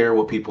don't care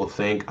what people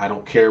think. I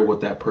don't care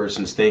what that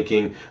person's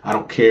thinking. I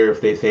don't care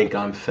if they think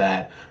I'm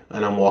fat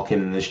and I'm walking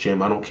in this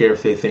gym. I don't care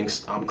if they think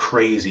I'm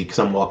crazy because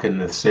I'm walking in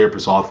the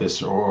therapist's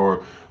office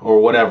or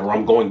whatever.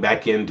 I'm going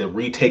back in to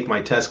retake my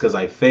test because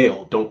I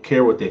failed. Don't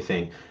care what they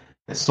think.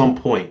 At some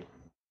point,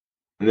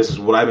 and this is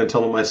what I've been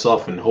telling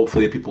myself, and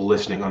hopefully the people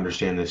listening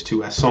understand this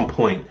too, at some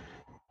point,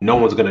 no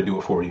one's going to do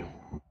it for you.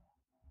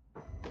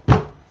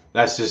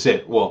 That's just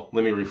it. Well,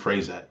 let me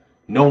rephrase that.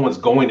 No one's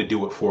going to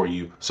do it for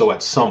you. So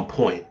at some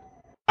point,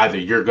 either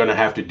you're going to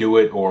have to do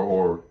it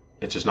or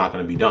it's just not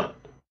going to be done.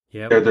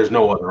 Yep. There's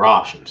no other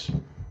options.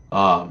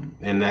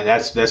 And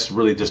that's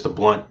really just a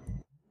blunt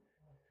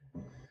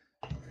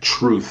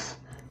truth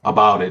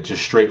about it,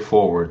 just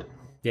straightforward.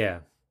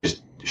 Yeah.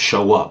 Just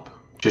show up.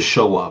 Just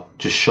show up.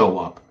 Just show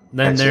up.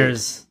 Then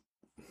there's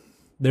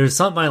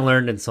something I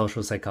learned in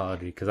social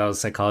psychology because I was a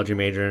psychology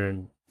major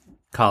in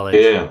college.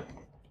 Yeah.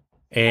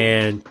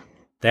 And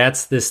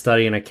that's this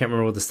study, and I can't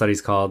remember what the study's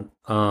called,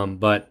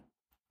 but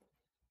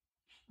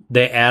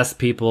they asked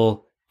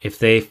people if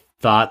they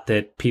thought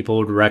that people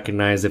would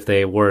recognize if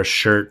they wore a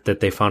shirt that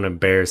they found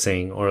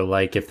embarrassing, or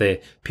like if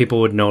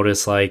people would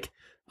notice, like,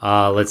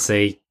 let's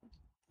say,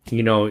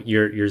 you know,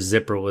 your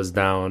zipper was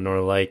down,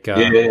 or like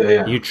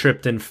you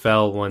tripped and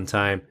fell one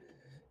time,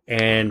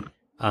 and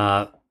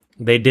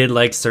they did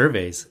like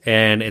surveys,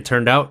 and it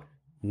turned out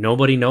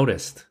nobody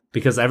noticed,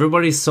 because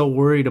everybody's so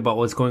worried about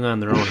what's going on in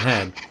their own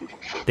head.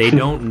 They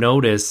don't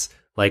notice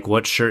like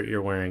what shirt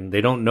you're wearing.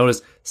 They don't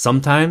notice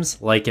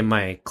sometimes, like in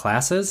my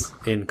classes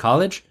in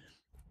college,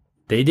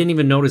 they didn't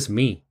even notice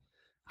me.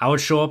 I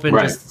would show up in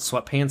just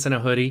sweatpants and a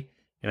hoodie,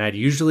 and I'd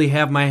usually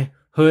have my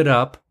hood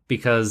up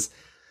because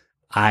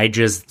I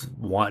just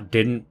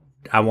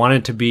I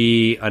wanted to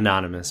be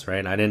anonymous,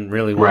 right? I didn't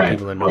really want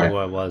people to know who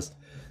I was.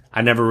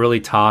 I never really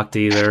talked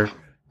either.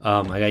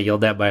 I got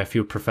yelled at by a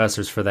few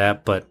professors for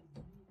that, but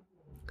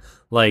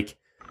like,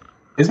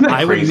 isn't that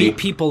I crazy? would meet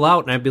people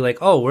out and I'd be like,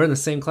 oh, we're in the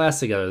same class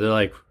together. They're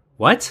like,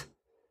 what?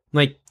 I'm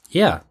like,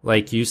 yeah,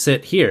 like you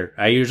sit here.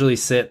 I usually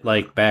sit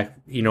like back,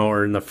 you know,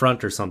 or in the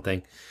front or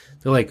something.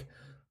 They're like,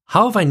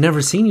 how have I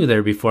never seen you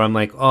there before? I'm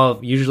like, oh,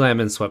 usually I'm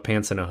in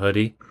sweatpants and a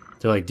hoodie.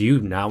 They're like, do you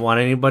not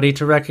want anybody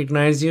to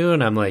recognize you?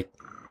 And I'm like,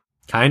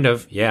 kind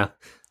of, yeah.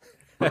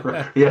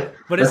 Yeah,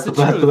 but it's the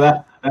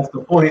truth. That's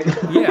the point.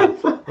 Yeah,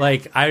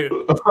 like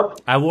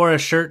I wore a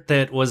shirt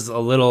that was a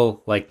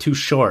little like too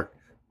short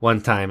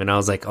one time, and I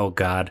was like, oh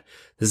God,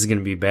 this is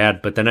gonna be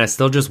bad. But then I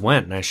still just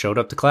went and I showed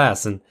up to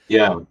class, and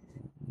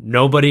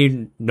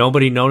nobody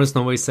noticed,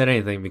 nobody said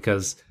anything,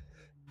 because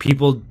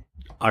people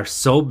are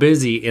so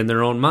busy in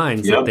their own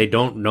minds that they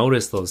don't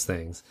notice those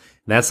things.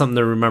 And that's something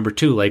to remember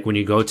too. Like when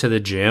you go to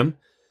the gym,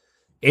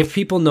 if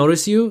people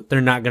notice you,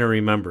 they're not going to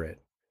remember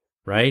it,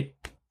 right?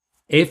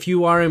 If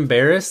you are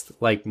embarrassed,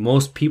 like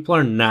most people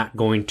are not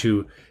going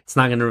to, it's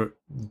not going to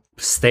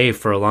stay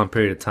for a long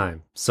period of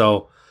time.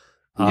 So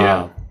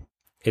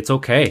it's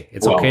okay.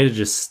 It's okay to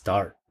just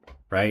start,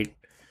 right?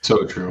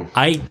 So true.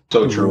 I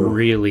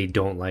really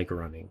don't like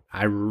running.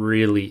 I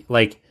really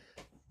like,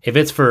 if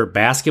it's for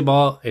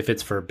basketball, if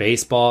it's for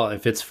baseball,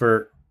 if it's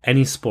for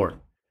any sport,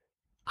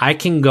 I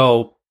can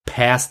go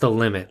past the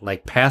limit,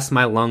 like past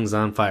my lungs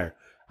on fire.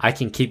 I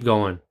can keep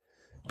going.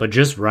 But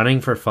just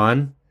running for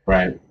fun,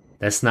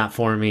 that's not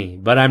for me.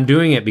 But I'm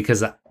doing it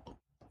because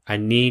I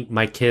need,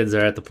 my kids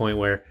are at the point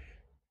where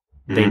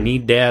they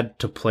need dad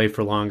to play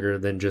for longer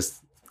than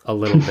just a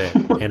little bit.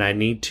 And I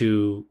need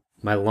to,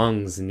 my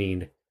lungs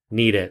need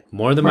it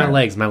more than my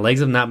legs. My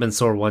legs have not been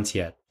sore once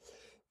yet.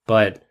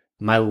 But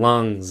my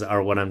lungs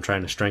are what I'm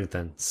trying to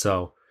strengthen.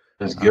 So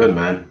that's good,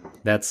 man.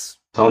 That's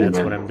what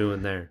I'm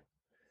doing there.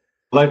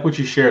 Like what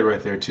you shared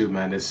right there too,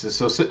 man. It's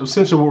so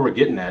essentially what we're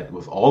getting at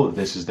with all of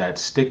this is that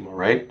stigma,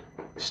 right?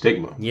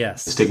 Stigma.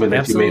 Yes. The stigma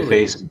that you may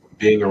face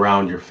being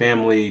around your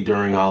family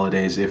during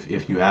holidays,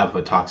 if you have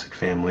a toxic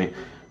family.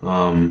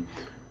 The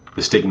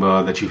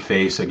stigma that you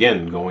face,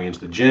 again, going into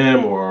the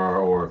gym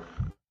or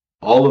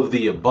all of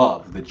the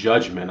above, the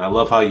judgment. I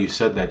love how you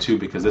said that too,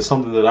 because it's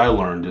something that I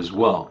learned as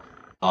well.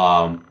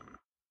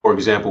 For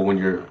example, when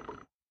you're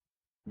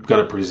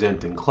going to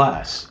present in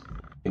class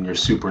and you're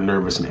super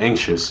nervous and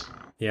anxious.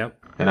 Yep.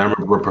 And I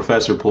remember a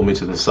professor pulled me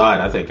to the side.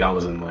 I think I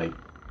was in like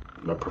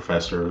a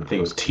professor, I think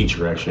it was a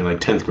teacher actually, in like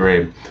 10th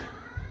grade.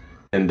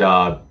 And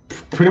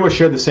pretty much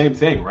shared the same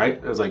thing, right?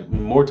 It was like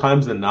more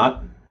times than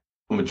not,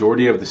 the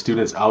majority of the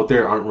students out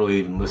there aren't really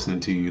even listening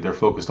to you. They're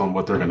focused on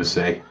what they're going to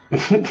say.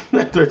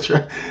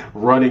 They're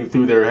running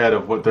through their head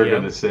of what they're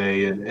going to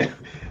say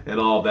and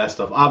all that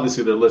stuff.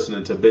 Obviously, they're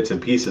listening to bits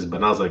and pieces,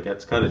 but I was like,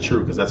 that's kind of true,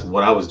 because that's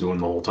what I was doing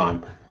the whole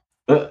time.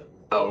 I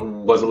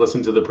wasn't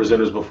listening to the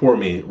presenters before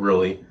me,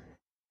 really.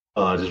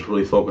 Just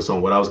really focused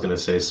on what I was going to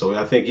say. So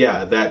I think,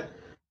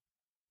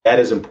 that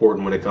is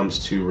important when it comes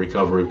to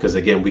recovery, because,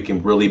 again, we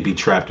can really be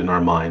trapped in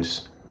our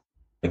minds.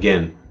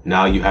 Again,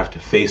 now you have to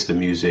face the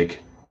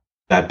music,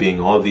 that being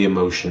all the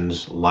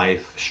emotions,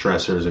 life,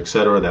 stressors,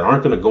 etc., that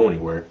aren't going to go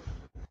anywhere.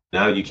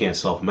 Now you can't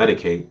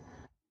self-medicate.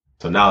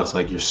 So now it's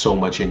like you're so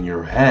much in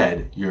your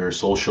head, your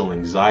social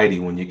anxiety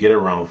when you get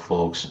around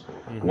folks.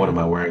 Mm-hmm. What am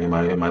I wearing?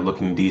 Am I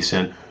looking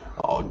decent?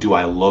 Oh, do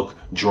I look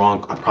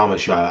drunk? I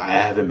promise you I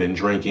haven't been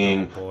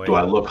drinking. Boy. Do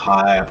I look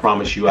high? I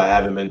promise you I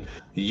haven't been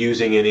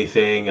using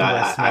anything.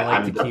 I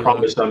promise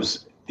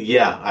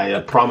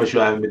I promise you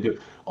I haven't been doing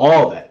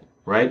all that,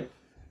 right?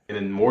 And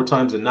then more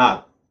times than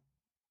not,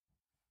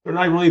 they're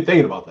not really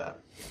thinking about that.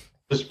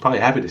 Just probably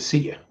happy to see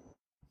you.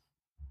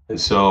 And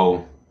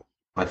so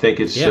I think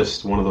it's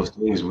just one of those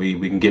things we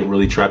can get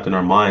really trapped in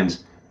our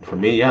minds. For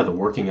me, the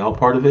working out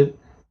part of it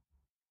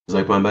is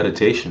like my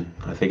meditation.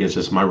 I think it's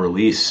just my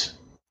release.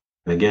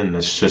 And again,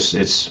 it's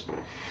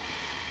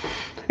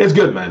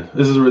good, man.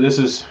 This is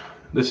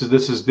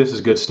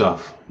good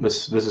stuff.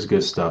 This is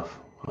good stuff.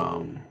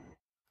 And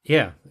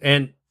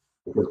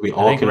we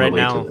all can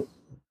relate to it.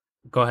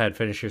 Go ahead,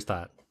 finish your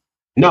thought.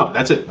 No,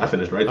 that's it. I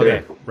finished right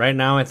there. Okay, right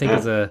now I think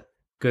is a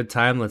good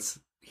time. Let's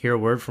hear a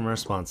word from our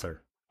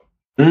sponsor.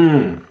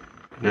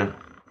 Yeah.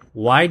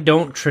 Why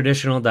don't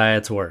traditional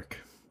diets work?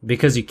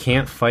 Because you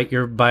can't fight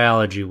your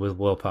biology with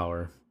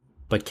willpower.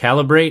 But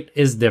Calibrate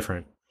is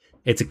different.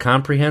 It's a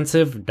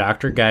comprehensive,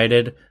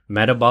 doctor-guided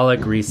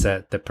metabolic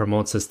reset that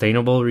promotes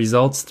sustainable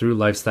results through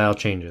lifestyle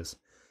changes.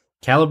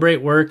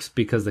 Calibrate works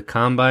because they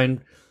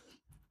combine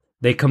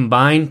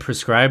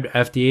prescribed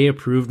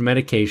FDA-approved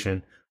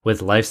medication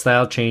with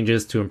lifestyle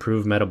changes to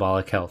improve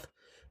metabolic health.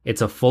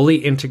 It's a fully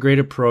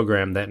integrated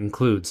program that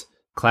includes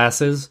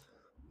classes,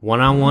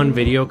 one-on-one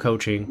video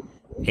coaching,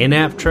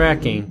 in-app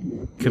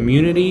tracking,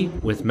 community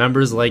with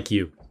members like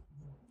you.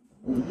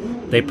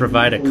 They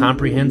provide a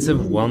comprehensive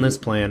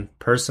wellness plan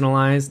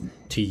personalized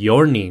to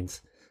your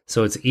needs,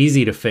 so it's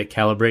easy to fit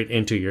Calibrate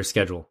into your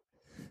schedule.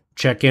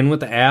 Check in with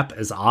the app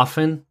as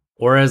often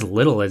or as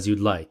little as you'd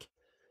like.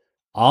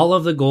 All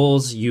of the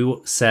goals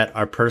you set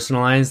are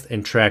personalized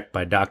and tracked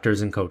by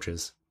doctors and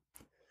coaches.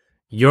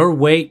 Your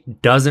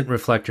weight doesn't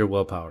reflect your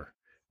willpower.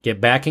 Get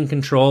back in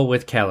control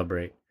with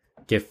Calibrate.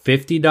 Get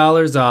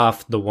 $50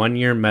 off the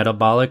 1-year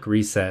metabolic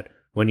reset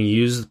when you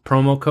use the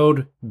promo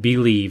code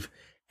BELIEVE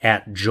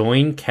at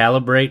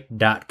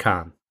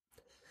joincalibrate.com.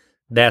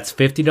 That's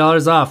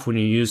 $50 off when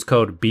you use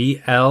code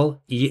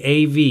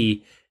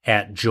BLEAV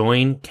at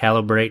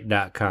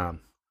joincalibrate.com.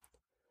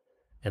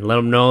 And let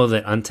them know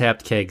that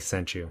Untapped Keg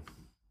sent you.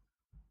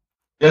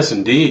 Yes,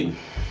 indeed.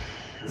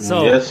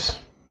 So, yes.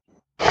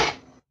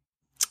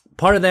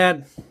 Part of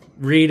that,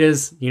 Reed,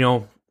 is,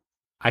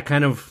 I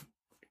kind of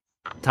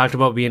talked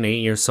about being 8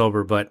 years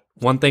sober, but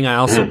one thing I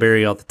also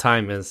bury all the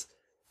time is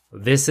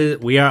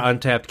we are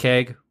Untapped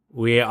Keg.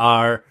 We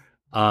are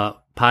a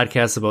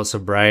podcast about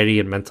sobriety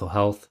and mental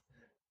health.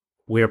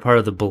 We are part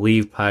of the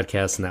Believe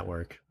Podcast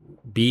Network,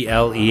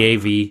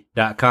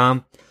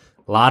 BLEAV.com.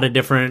 A lot of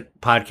different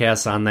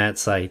podcasts on that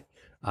site.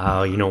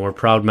 We're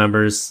proud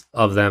members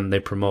of them. They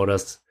promote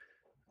us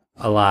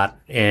a lot.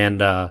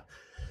 And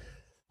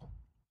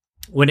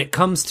when it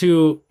comes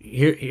to,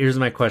 here's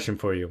my question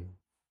for you.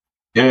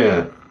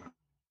 Yeah.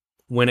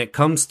 When it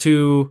comes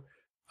to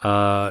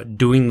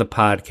doing the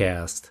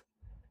podcast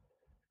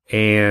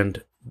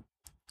and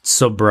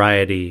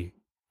sobriety,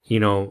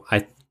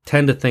 I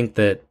tend to think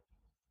that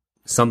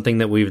something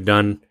that we've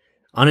done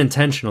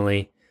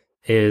unintentionally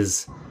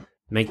is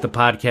make the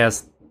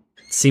podcast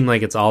seem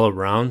like it's all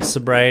around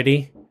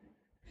sobriety.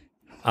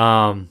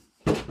 What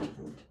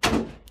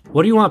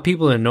do you want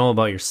people to know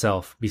about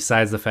yourself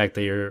besides the fact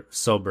that you're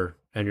sober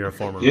and you're a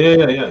former?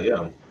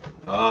 Yeah.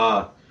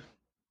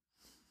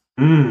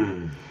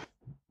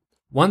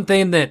 One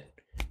thing that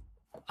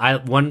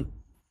one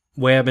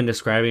way I've been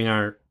describing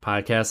our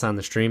podcast on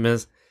the stream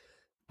is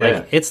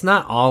it's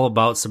not all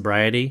about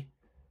sobriety.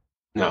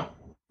 No.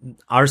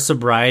 Our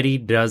sobriety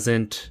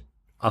doesn't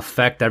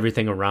affect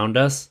everything around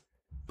us,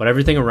 but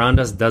everything around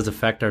us does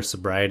affect our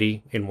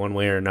sobriety in one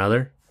way or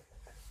another.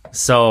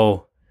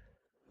 So,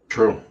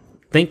 true.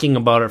 Thinking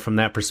about it from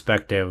that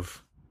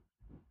perspective,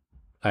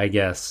 I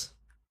guess.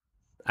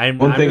 I'm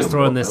just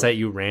throwing this at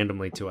you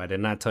randomly, too. I did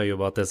not tell you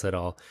about this at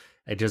all.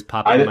 It just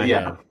popped in my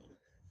head.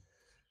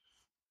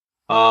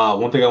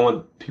 One thing I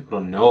want people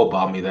to know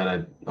about me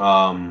that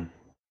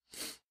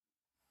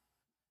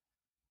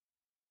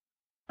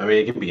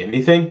it could be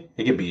anything.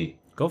 It could be...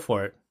 Go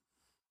for it.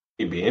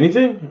 It could be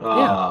anything.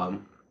 Yeah.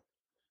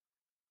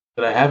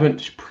 That I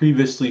haven't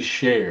previously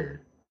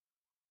shared.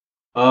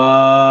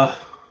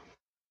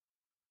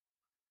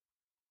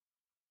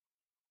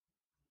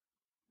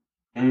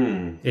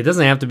 It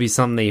doesn't have to be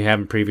something that you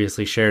haven't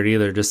previously shared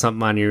either. Just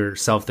something on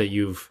yourself that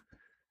you've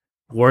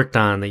worked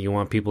on that you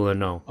want people to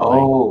know.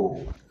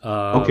 Oh,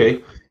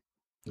 okay.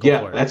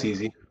 Yeah, that's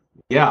easy.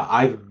 Yeah,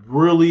 I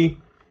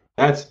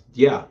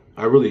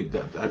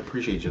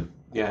appreciate you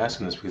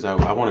asking this because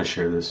I want to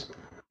share this.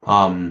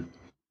 The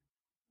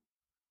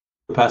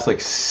past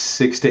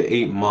 6 to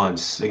 8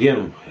 months,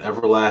 again,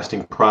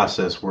 everlasting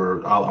process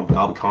where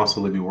I'll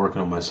constantly be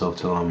working on myself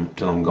till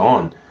I'm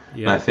gone.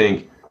 Yeah. And I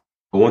think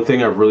the one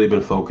thing I've really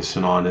been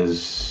focusing on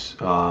is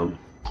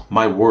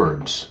my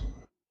words.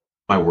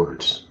 I've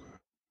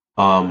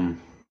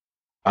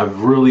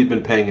really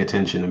been paying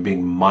attention and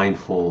being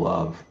mindful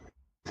of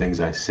things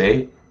I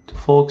say to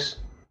folks,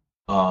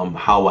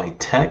 how I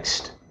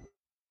text,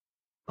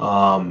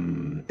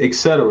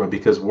 etc.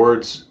 Because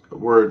words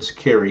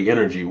carry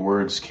energy.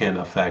 Words can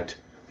affect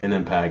and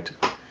impact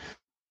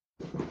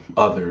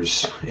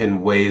others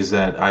in ways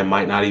that I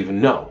might not even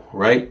know,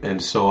 right?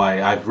 And so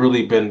I've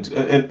really been,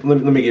 and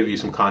let me give you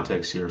some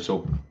context here.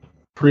 So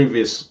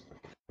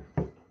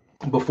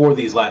before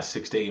these last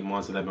 6 to 8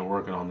 months that I've been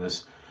working on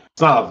this,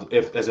 it's not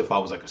as if I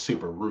was a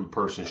super rude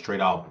person,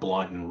 straight out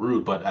blunt and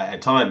rude, but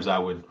at times I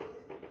would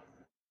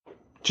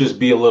just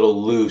be a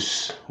little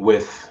loose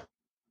with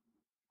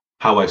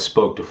how I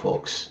spoke to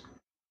folks.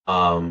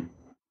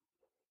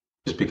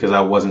 Just because I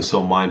wasn't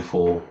so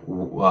mindful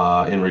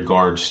in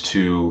regards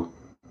to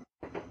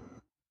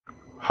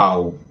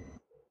how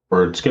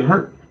words can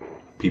hurt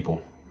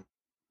people,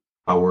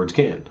 how words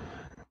can.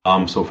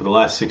 So for the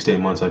last 6 to 8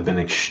 months, I've been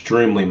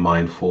extremely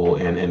mindful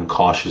and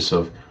cautious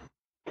of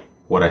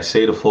what I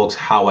say to folks,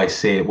 how I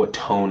say it, what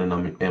tone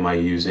am I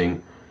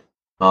using,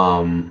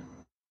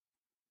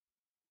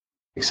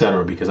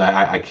 etc. Because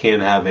I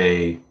can have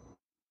a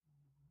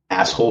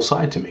asshole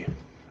side to me.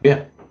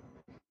 Yeah.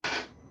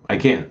 I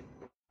can.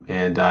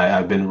 And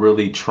I've been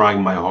really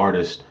trying my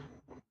hardest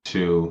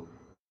to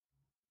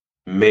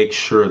make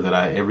sure that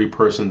every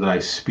person that I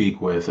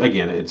speak with,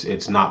 again,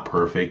 it's not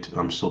perfect.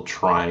 I'm still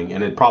trying,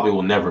 and it probably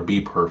will never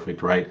be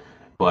perfect, right?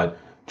 But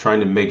trying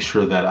to make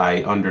sure that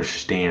I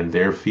understand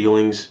their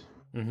feelings,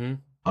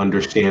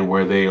 understand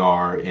where they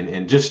are,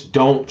 and just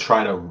don't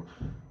try to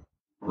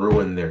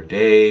ruin their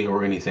day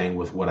or anything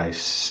with what I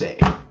say.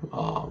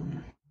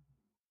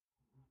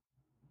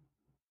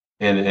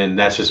 And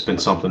that's just been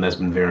something that's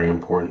been very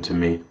important to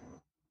me.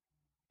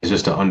 Is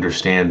just to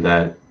understand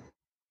that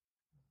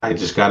I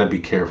just got to be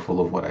careful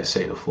of what I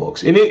say to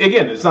folks. And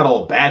again, it's not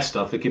all bad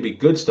stuff. It could be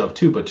good stuff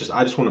too, but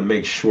I just want to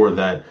make sure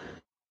that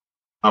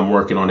I'm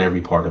working on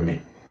every part of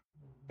me.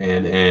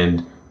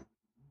 And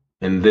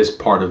this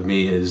part of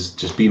me is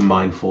just be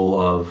mindful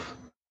of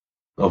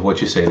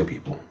what you say to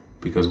people,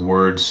 because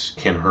words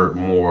can hurt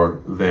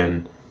more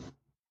than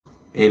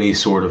any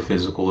sort of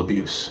physical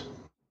abuse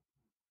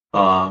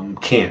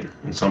can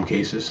in some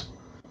cases.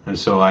 And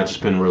so I've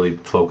just been really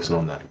focusing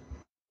on that.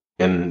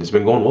 And it's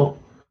been going well.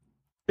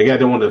 Again, I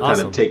don't want to kind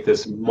of take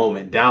this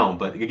moment down,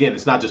 but again,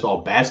 it's not just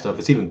all bad stuff.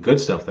 It's even good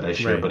stuff that I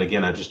share. Right. But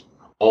again,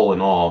 all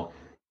in all,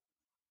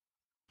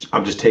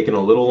 I'm just taking a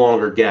little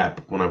longer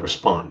gap when I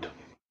respond,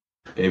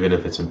 even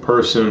if it's in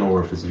person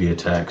or if it's via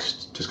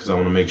text, just because I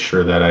want to make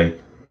sure that I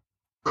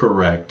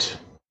correct,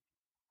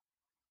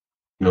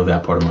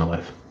 that part of my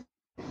life.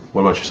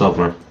 What about yourself,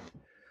 man?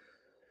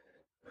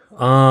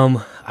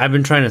 I've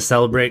been trying to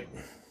celebrate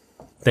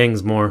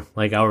things more,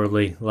 like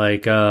outwardly,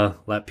 like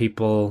let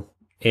people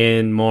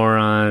in more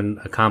on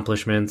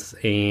accomplishments,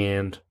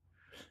 and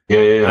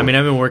yeah. I mean,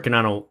 I've been working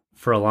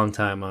for a long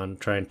time on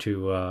trying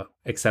to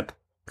accept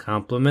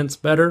compliments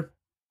better.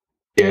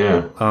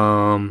 Yeah.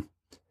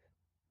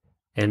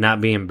 And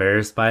not be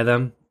embarrassed by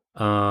them.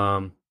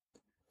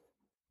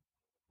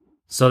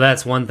 So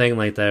that's one thing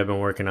like that I've been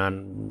working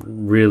on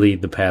really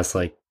the past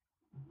like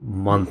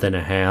month and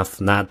a half,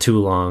 not too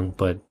long,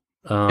 but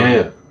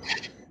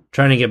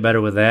trying to get better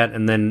with that.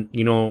 And then,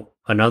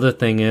 another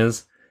thing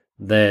is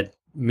that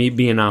me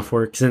being off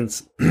work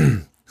since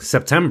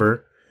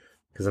September,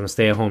 because I'm a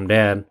stay-at-home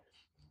dad,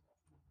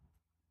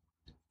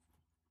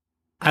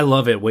 I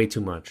love it way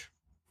too much.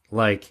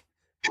 Like,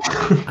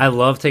 I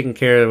love taking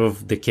care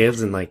of the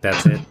kids and like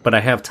that's it. But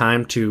I have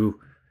time to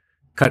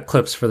cut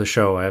clips for the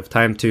show. I have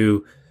time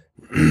to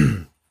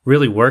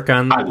really work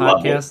on the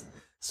podcast.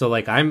 So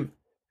like I'm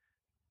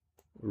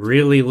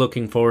really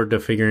looking forward to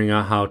figuring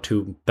out how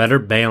to better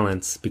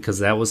balance, because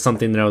that was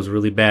something that I was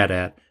really bad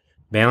at.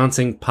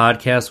 Balancing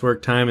podcast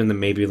work time and then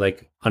maybe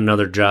like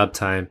another job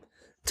time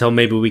till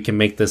maybe we can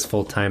make this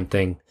full-time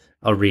thing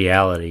a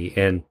reality.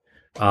 And,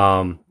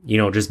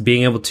 just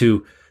being able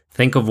to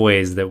think of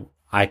ways that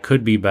I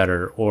could be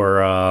better,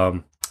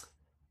 or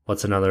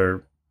what's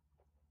another,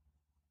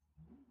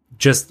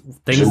 just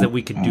things that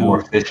we could do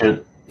more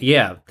efficient.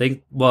 Yeah.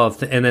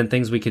 And then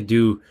things we could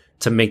do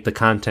to make the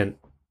content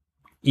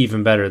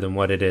even better than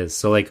what it is.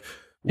 So like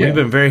we've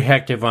been very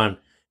active on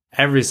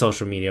every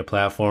social media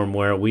platform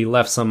where we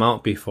left some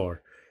out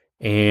before,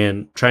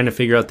 and trying to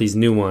figure out these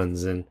new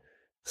ones and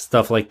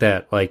stuff like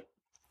that. Like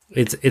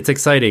it's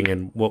exciting.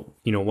 And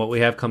what we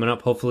have coming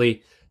up,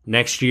 hopefully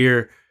next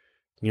year,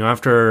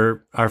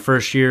 after our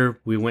first year,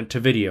 we went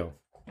to video.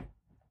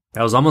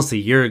 That was almost a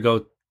year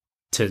ago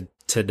to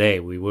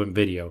today. We went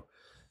video.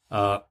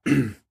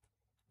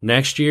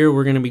 Next year,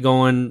 we're going to be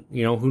going,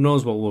 who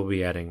knows what we'll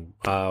be adding.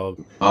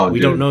 We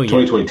don't know yet.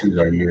 2022 is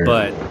our year.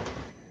 But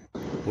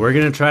we're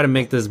going to try to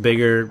make this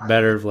bigger,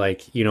 better.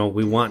 Like, we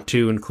want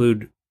to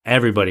include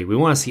everybody. We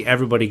want to see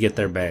everybody get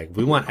their bag.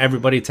 We want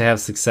everybody to have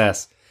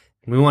success.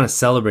 And we want to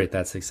celebrate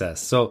that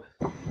success. So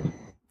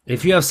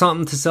if you have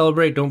something to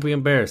celebrate, don't be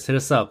embarrassed. Hit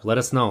us up. Let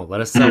us know.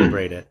 Let us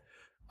celebrate it.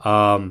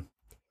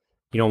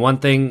 One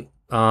thing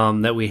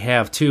that we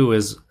have, too,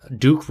 is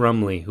Duke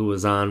Rumley, who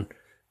was on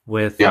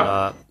with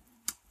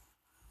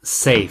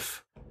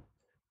Safe.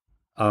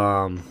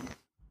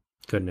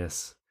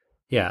 Goodness.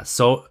 Yeah,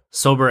 so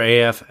Sober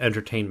AF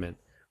Entertainment.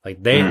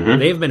 Like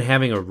they've been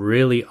having a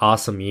really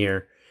awesome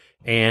year,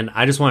 and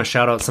I just want to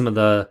shout out some of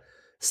the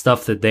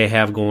stuff that they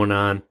have going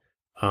on.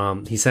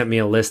 He sent me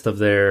a list of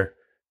their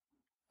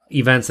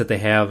events that they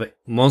have,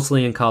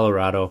 mostly in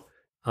Colorado.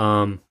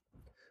 But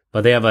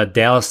they have a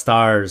Dallas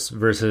Stars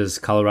versus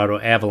Colorado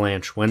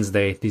Avalanche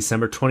Wednesday,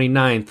 December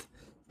 29th,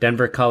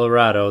 Denver,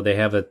 Colorado. They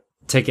have a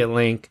ticket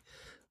link.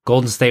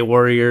 Golden State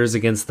Warriors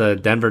against the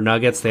Denver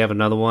Nuggets. They have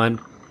another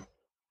one.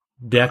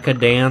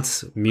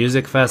 Decadance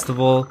Music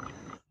Festival.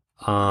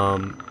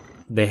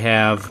 They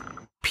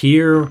have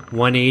Pier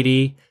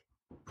 180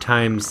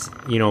 times,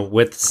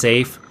 with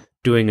Safe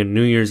doing a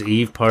New Year's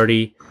Eve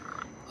party.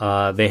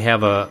 They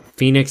have a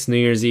Phoenix New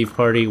Year's Eve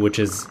party, which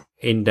is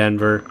in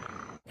Denver.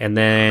 And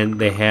then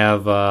they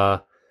have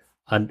a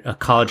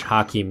college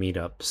hockey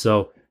meetup.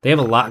 So they have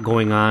a lot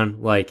going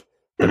on. Like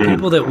the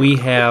people that we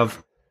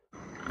have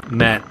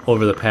met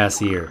over the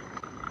past year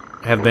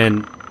have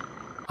been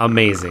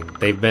amazing.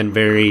 They've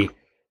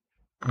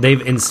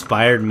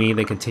inspired me.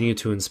 They continue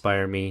to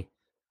inspire me.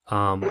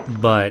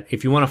 But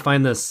if you want to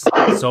find this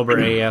Sober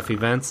AF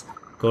events,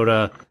 go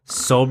to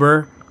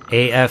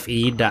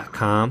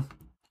soberafe.com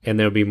and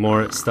there'll be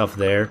more stuff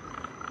there.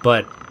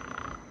 But,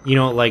 you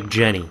know, like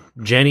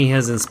Jenny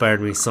has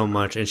inspired me so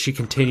much, and she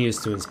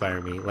continues to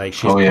inspire me. Like,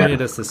 she's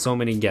pointed us to so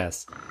many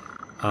guests.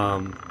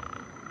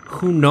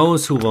 Who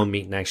knows who we'll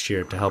meet next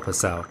year to help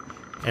us out?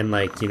 And,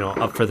 like, you know,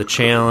 Up for the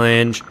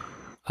Challenge,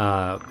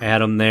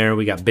 Adam there.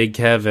 We got Big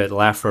Kev at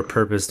Laugh for a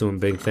Purpose doing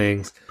big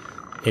things.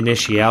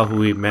 Initial, who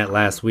we met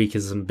last week,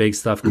 has some big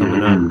stuff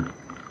coming up.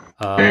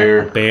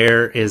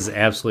 Bear is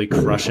absolutely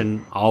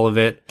crushing all of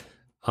it.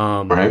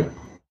 Right.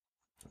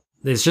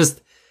 It's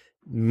just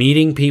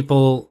meeting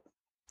people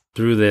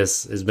through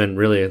this has been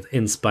really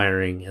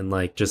inspiring, and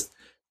like just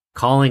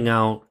calling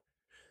out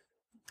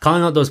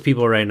those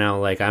people right now.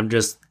 Like I'm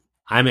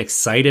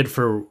excited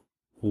for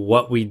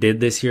what we did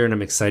this year, and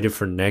I'm excited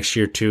for next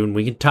year too. And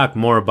we can talk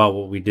more about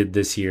what we did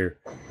this year,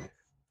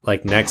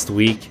 like next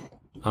week.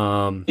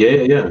 And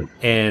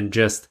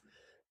just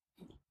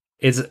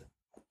it's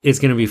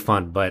going to be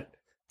fun, but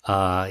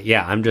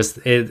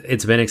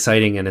it's been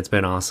exciting and it's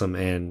been awesome,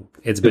 and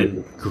it's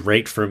been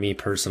great for me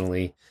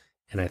personally,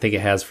 and I think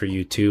it has for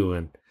you too.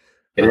 And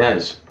it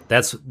has.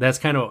 That's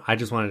kind of, I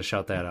just wanted to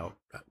shout that out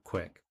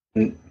quick.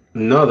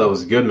 No, that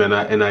was good, man.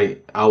 I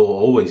will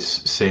always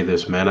say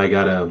this, man. I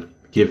gotta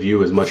give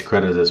you as much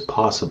credit as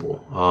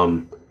possible.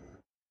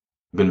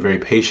 Been very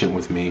patient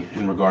with me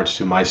in regards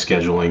to my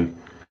scheduling.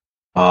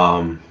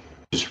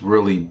 Just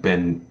really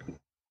been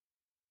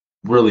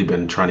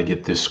trying to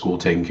get this school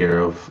taken care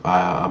of.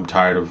 I'm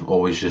tired of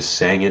always just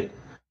saying it.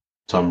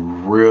 So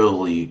I'm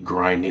really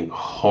grinding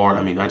hard.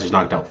 I mean, I just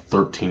knocked out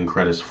 13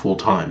 credits full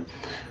time.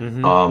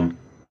 Mm-hmm.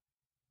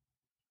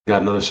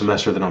 Got another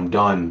semester that I'm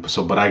done.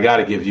 But I got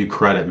to give you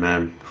credit,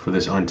 man, for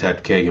this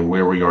Untapped Keg and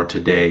where we are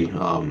today,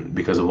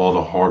 because of all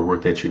the hard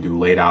work that you do,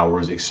 late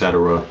hours,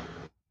 etc.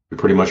 You're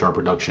pretty much our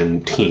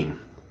production team.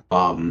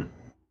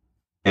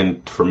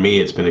 And for me,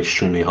 it's been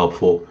extremely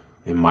helpful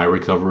in my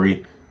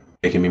recovery,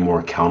 making me more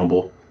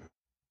accountable,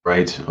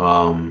 right?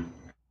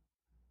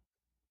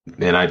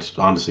 And I just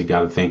honestly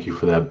got to thank you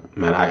for that,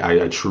 man.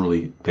 I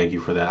truly thank you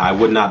for that. I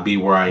would not be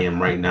where I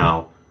am right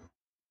now,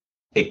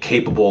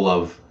 capable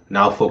of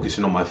now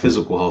focusing on my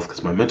physical health,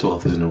 because my mental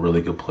health is in a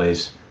really good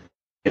place,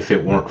 if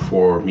it weren't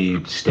for me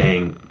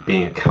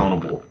being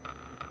accountable.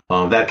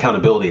 That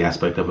accountability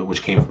aspect of it,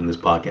 which came from this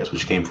podcast,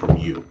 which came from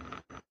you.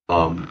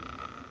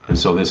 And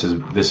so this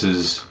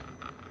is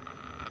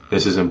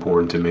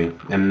important to me.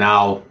 And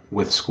now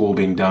with school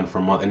being done for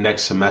a month, and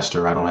next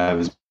semester I don't have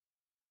as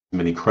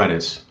many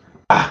credits.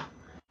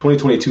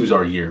 2022 is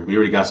our year. We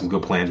already got some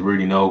good plans. We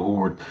already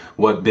know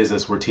what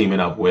business we're teaming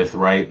up with,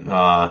 right?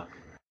 We're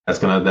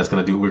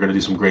gonna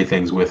do some great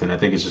things with, and I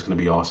think it's just gonna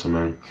be awesome,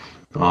 man.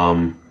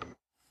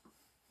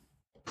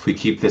 If we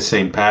keep this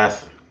same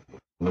path,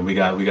 then we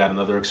got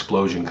another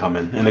explosion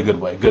coming in a good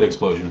way. Good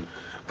explosion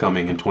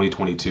coming in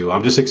 2022.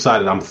 I'm just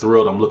excited. I'm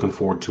thrilled. I'm looking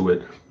forward to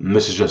it. And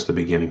this is just the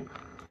beginning.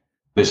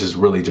 This is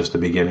really just the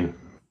beginning.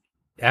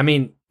 I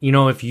mean, you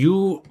know, if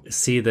you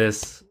see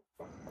this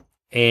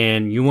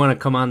and you want to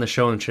come on the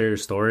show and share your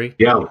story,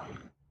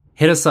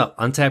 hit us up.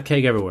 Untapped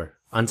Keg everywhere.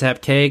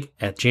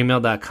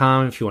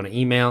 untappedkeg@gmail.com if you want to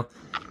email.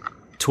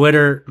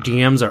 Twitter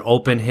DMs are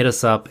open. Hit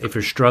us up. If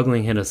you're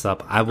struggling, hit us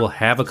up. I will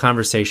have a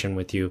conversation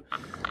with you.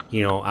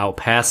 You know, I'll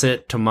pass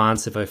it to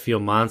Mons if I feel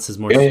Mons is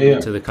more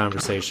suited to the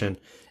conversation.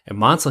 And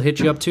Mons will hit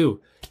you up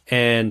too.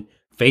 And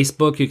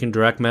Facebook, you can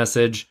direct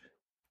message.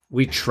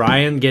 We try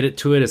and get it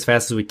to it as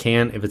fast as we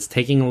can. If it's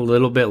taking a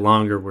little bit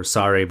longer, we're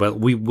sorry, but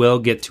we will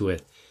get to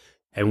it.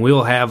 And we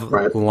will have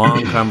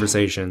long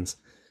conversations.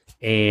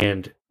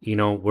 And, you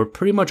know, we're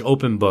pretty much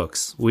open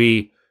books.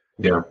 You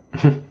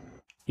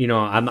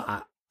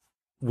know,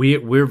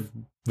 we're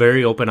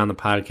very open on the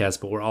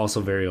podcast, but we're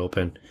also very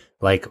open,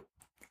 like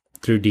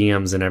through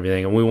DMs and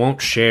everything. And we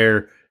won't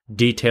share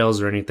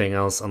details or anything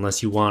else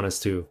unless you want us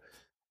to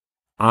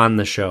on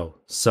the show.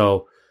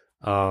 So,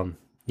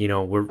 you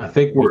know, we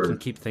can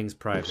keep things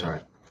private. Sorry.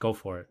 Go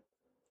for it.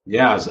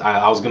 Yeah,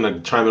 I was going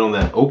to chime in on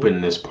that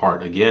openness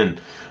part again.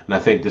 And I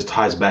think this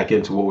ties back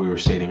into what we were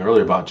stating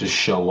earlier about just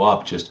show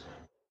up, just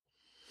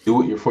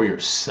do it for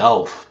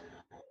yourself.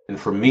 And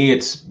for me,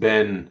 it's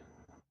been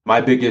my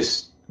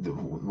biggest,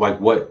 like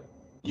what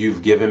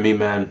you've given me,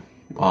 man,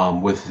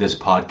 with this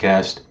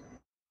podcast.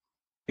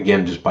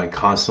 Again, just by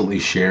constantly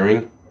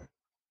sharing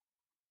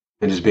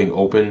and just being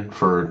open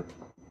for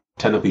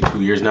technically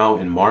 2 years now.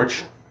 In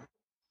March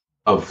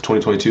of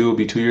 2022 will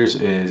be 2 years,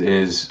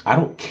 is I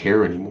don't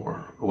care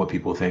anymore what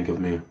people think of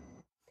me.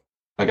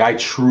 Like, I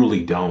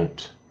truly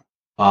don't.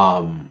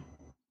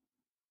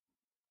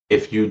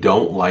 If you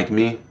don't like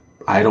me,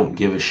 I don't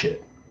give a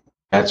shit.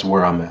 That's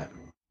where I'm at.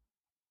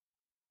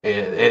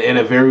 In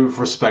a very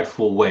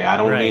respectful way. I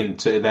don't mean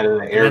to that in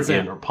an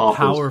arrogant or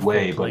pompous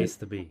way, place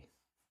to be.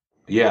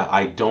 Yeah,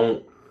 I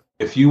don't.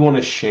 If you want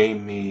to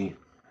shame me,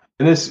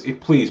 and this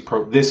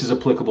is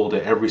applicable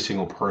to every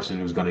single person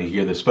who's going to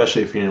hear this,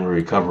 especially if you're in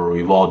recovery.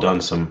 We've all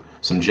done some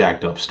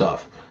jacked up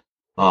stuff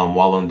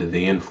while under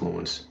the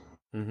influence.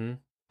 Mm-hmm.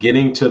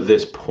 getting to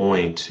this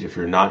point, if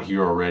you're not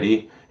here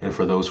already, and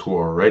for those who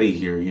are already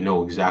here, you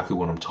know exactly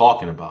what I'm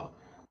talking about.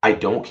 I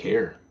don't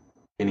care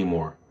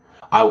anymore.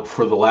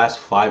 For the last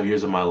 5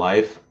 years of my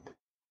life,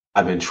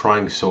 I've been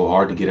trying so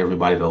hard to get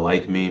everybody to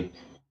like me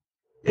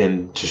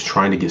and just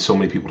trying to get so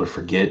many people to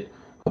forget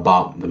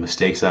about the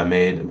mistakes I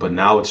made. But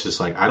now it's just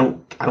like, I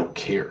don't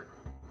care.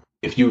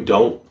 If you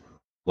don't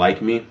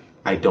like me,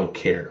 I don't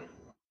care.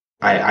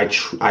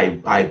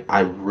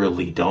 I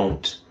really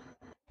don't.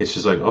 It's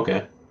just like,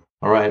 okay,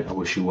 all right, I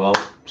wish you well.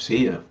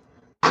 See ya.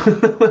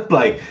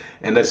 Like,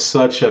 and that's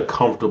such a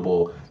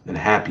comfortable and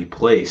happy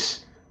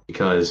place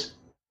because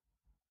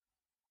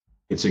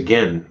it's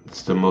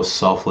the most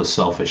selfless,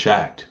 selfish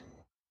act,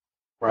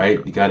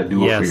 right? You got to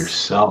do it for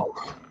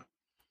yourself.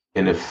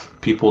 And if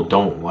people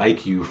don't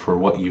like you for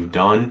what you've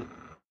done,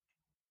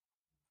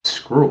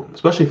 screw them.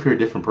 Especially if you're a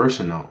different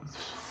person now.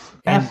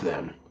 F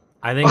them.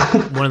 I think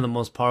one of the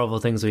most powerful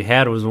things we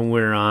had was when we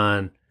were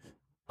on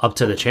Up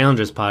to the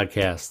Challenges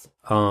podcast.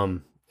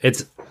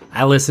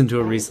 I listened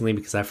to it recently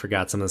because I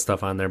forgot some of the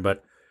stuff on there,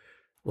 but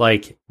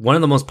like one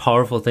of the most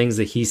powerful things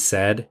that he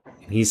said,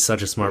 and he's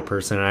such a smart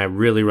person, and I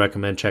really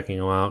recommend checking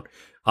him out.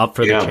 Up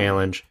for the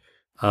Challenge.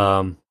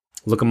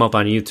 Look him up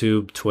on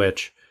YouTube,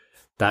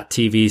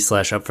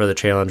 twitch.tv/Up for the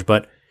Challenge.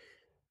 But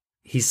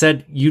he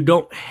said you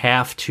don't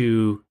have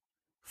to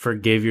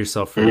forgive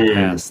yourself for the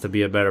past to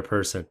be a better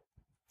person.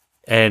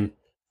 And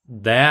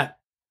that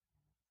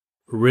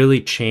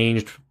really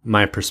changed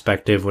my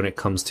perspective when it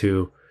comes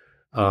to,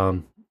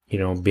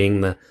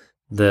 being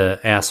the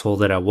asshole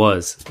that I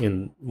was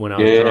when I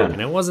was drunk.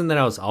 And it wasn't that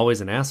I was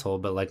always an asshole,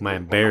 but like my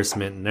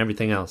embarrassment and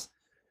everything else.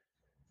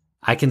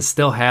 I can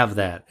still have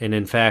that. And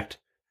in fact,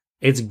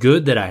 it's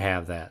good that I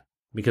have that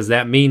because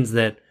that means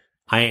that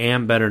I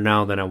am better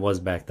now than I was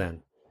back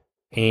then.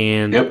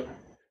 And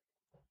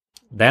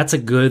that's a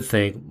good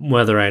thing,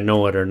 whether I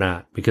know it or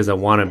not, because I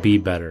want to be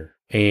better.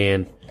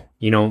 And,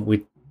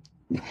 we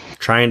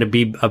trying to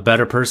be a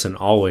better person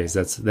always.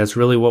 That's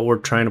really what we're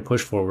trying to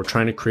push for. We're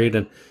trying to create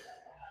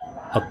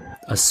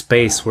a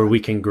space where we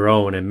can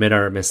grow and admit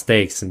our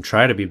mistakes and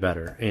try to be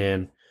better.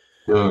 And,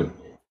 there's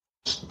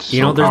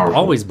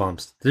always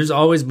bumps. There's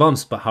always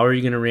bumps, but how are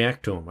you going to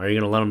react to them? Are you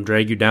going to let them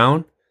drag you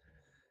down?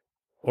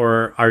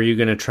 Or are you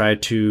going to try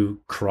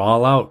to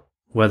crawl out,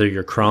 whether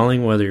you're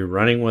crawling, whether you're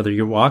running, whether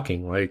you're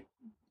walking? Like,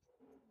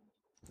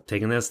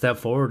 taking that step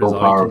forward is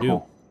all you can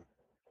do.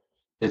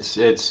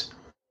 It's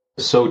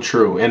so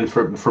true. And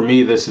for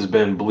me, this has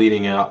been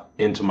bleeding out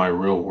into my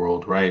real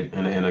world, right?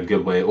 In a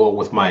good way. Well,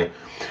 with my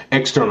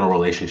external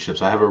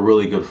relationships, I have a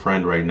really good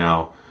friend right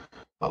now.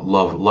 I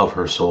love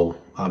her soul.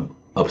 I'm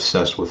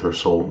obsessed with her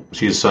soul.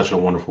 She's such a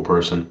wonderful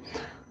person,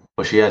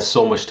 but she has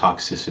so much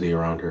toxicity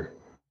around her.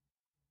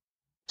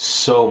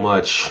 So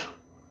much.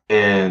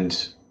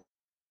 And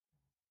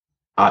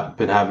I've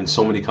been having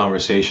so many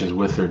conversations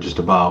with her just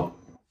about,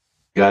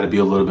 you got to be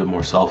a little bit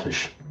more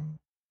selfish.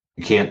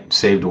 You can't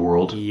save the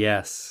world.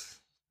 Yes.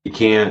 You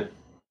can't.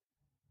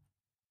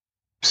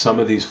 Some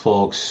of these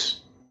folks,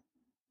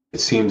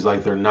 it seems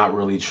like they're not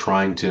really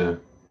trying to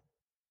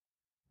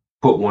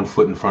put one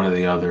foot in front of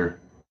the other.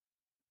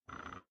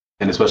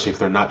 And especially if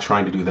they're not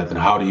trying to do that, then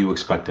how do you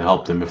expect to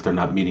help them if they're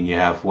not meeting you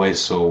halfway?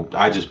 So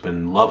I just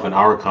been loving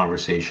our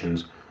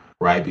conversations,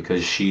 right?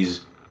 Because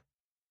she's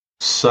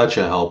such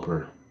a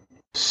helper,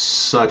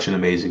 such an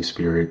amazing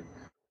spirit.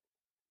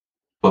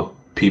 But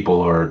people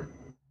are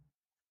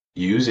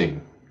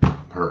using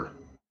her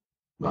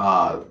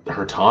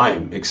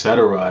time,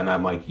 etc. And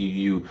I'm like,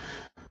 you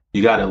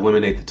got to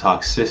eliminate the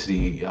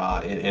toxicity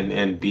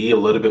and be a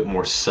little bit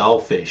more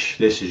selfish.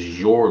 This is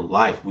your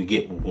life. We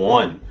get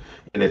one,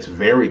 and it's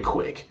very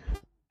quick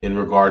in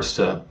regards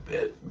to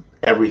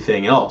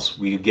everything else.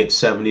 We get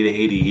 70 to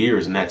 80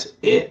 years, and that's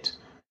it.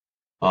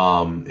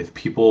 If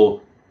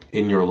people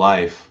in your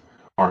life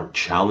aren't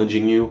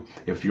challenging you,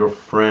 if your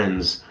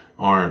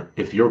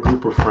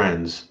group of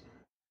friends,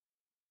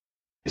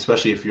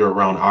 especially if you're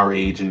around our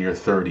age in your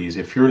 30s,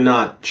 if you're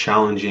not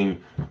challenging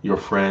your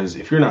friends,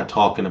 if you're not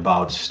talking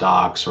about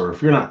stocks, or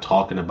if you're not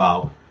talking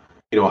about,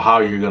 how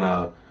you're going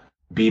to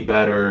be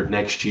better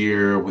next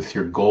year with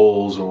your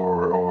goals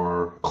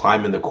or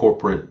climbing the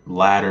corporate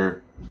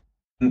ladder,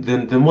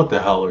 then what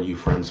the hell are you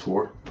friends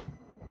for?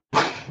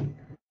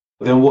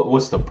 Then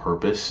what's the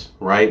purpose,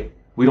 right?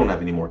 We don't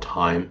have any more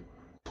time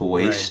to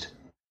waste. Right.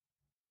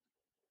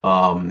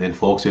 And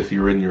folks, if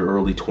you're in your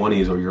early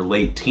 20s or your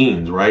late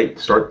teens, right,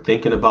 start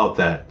thinking about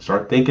that.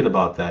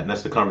 And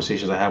that's the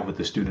conversations I have with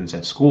the students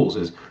at schools,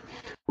 is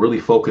really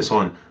focus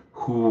on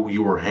who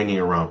you are hanging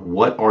around.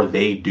 What are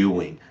they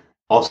doing?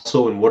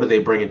 Also, and what are they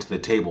bringing to the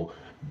table?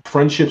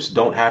 Friendships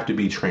don't have to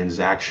be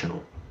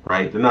transactional,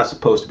 right? They're not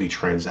supposed to be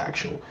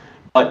transactional.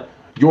 But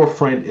your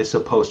friend is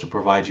supposed to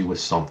provide you with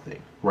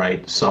something,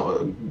 right?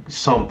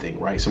 Something,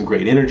 right? Some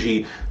great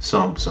energy,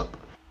 some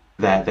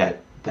that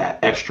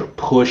extra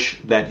push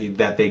that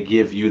they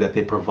give you, that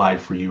they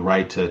provide for you,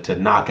 right? To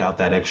knock out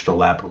that extra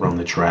lap around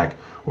the track,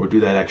 or do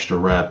that extra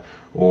rep,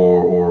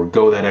 or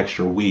go that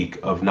extra week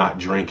of not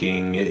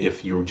drinking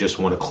if you just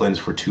want to cleanse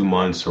for 2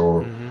 months,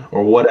 or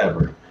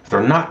whatever.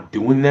 they're not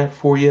doing that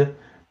for you,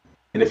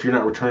 and if you're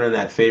not returning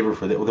that favor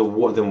for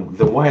them,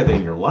 then why are they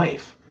in your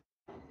life?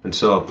 And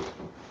so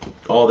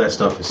all that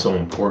stuff is so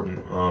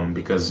important,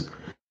 because,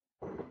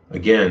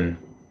 again,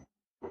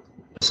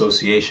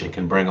 association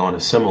can bring on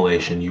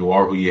assimilation. You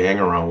are who you hang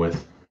around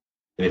with.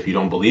 And if you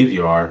don't believe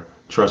you are,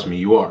 trust me,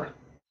 you are.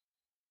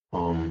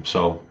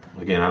 So,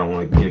 again, I don't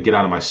want to get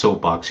out of my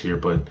soapbox here,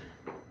 but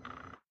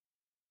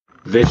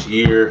this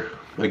year,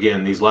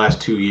 again, these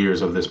last 2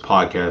 years of this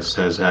podcast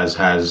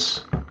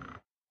has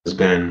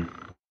been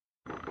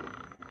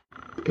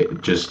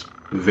just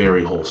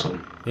very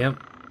wholesome. Yep.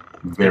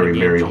 Very,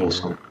 very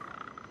wholesome.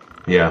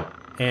 Yeah.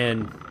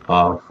 And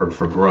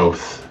for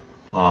growth.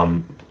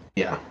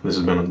 Yeah, this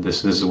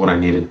is what I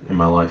needed in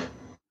my life.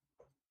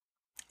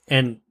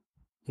 And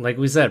like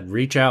we said,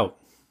 reach out.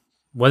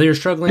 Whether you're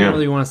struggling,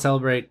 whether you want to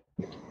celebrate,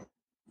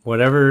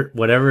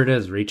 whatever it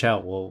is, reach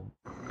out.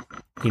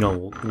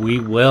 We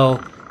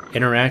will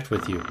interact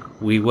with you.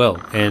 We will.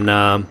 And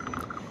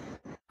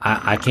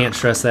I can't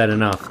stress that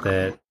enough,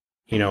 that,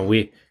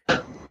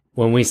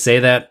 when we say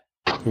that,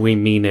 we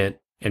mean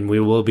it, and we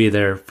will be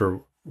there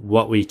for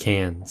what we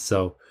can.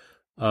 So,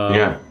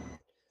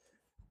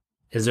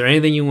 is there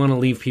anything you want to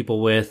leave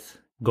people with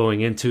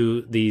going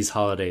into these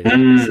holidays?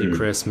 Obviously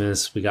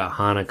Christmas, we got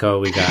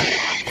Hanukkah, we got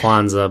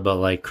Kwanzaa, but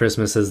like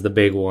Christmas is the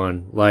big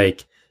one.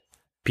 Like,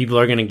 people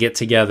are going to get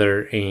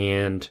together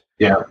and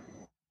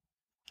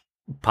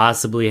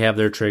possibly have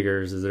their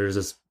triggers. There's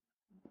this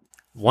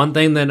one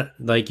thing that,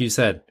 like you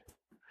said,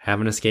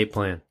 have an escape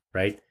plan,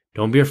 right?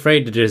 Don't be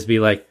afraid to just be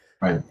like,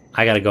 right,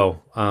 I got to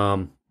go.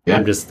 I'm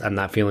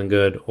not feeling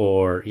good,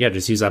 or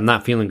just use I'm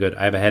not feeling good.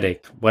 I have a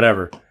headache,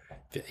 whatever.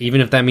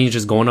 Even if that means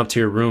just going up to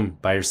your room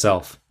by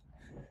yourself,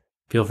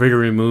 feel free to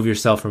remove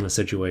yourself from a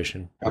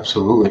situation.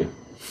 Absolutely.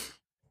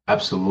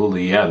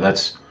 Yeah,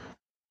 that's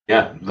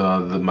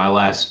the my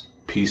last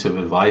piece of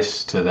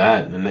advice to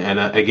that. And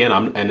again,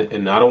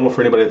 and I don't want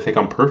for anybody to think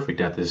I'm perfect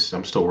at this.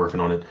 I'm still working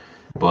on it,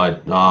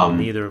 but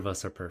neither of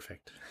us are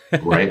perfect.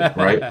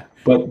 right.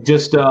 But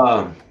just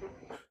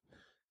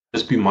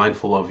be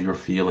mindful of your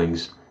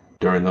feelings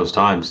during those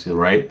times,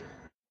 right?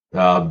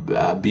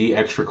 Be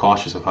extra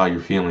cautious of how you're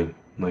feeling,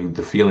 like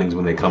the feelings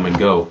when they come and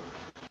go.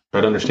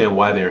 Try to understand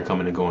why they are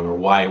coming and going, or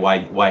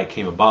why it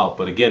came about.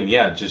 But again,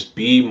 just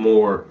be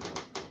more.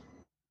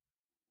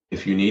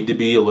 If you need to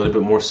be a little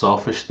bit more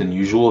selfish than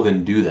usual,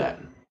 then do that.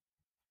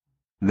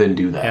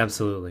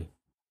 Absolutely.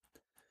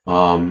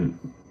 Then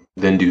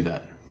do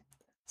that.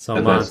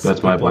 So,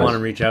 that's my advice. Want to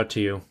reach out to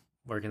you,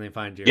 where can they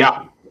find you?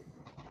 Yeah.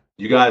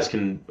 You guys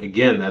can,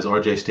 again, as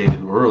RJ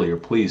stated earlier,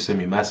 please send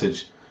me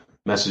messages,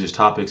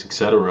 topics,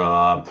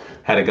 etc.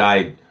 Had a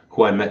guy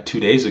who I met 2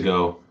 days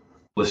ago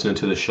listening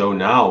to the show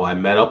now. I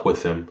met up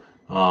with him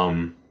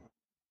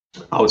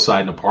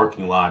outside in a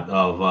parking lot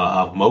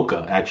of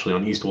Mocha, actually,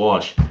 on East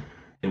Wash.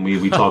 And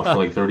we talked for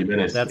like 30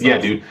 minutes. That's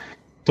awesome. Dude.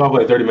 Talked for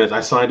like 30 minutes. I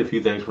signed a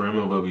few things for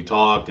him, but we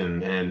talked,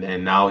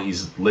 and now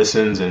he's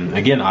listens. And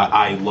again,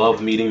 I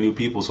love meeting new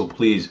people. So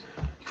please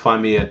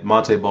find me at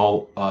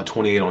Monteball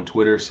 28 on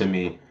Twitter. Send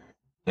me,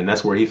 and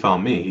that's where he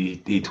found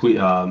me. He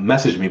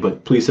messaged me,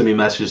 but please send me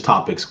messages,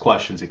 topics,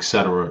 questions,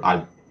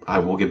 etc. I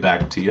will get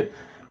back to you.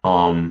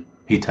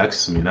 He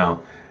texts me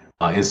now.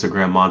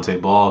 Instagram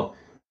Monteball,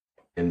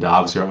 and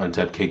obviously our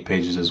Untapped Cake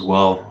pages as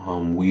well.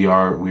 We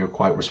are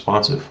quite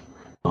responsive.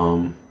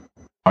 RJ,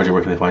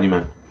 where can they find you,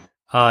 man?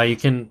 You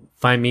can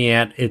find me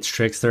at It's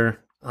Trickster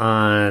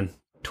on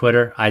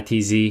Twitter,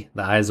 ITZ,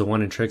 the I is the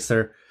one in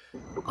Trickster.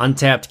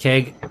 Untapped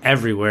Keg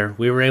everywhere.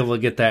 We were able to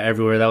get that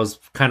everywhere. That was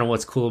kind of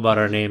what's cool about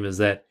our name, is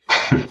that,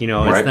 right.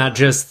 It's not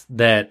just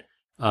that,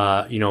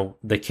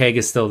 the keg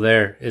is still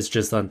there. It's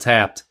just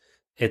Untapped.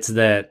 It's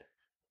that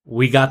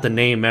we got the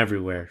name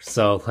everywhere.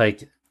 So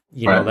right.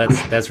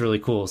 That's really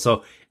cool.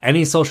 So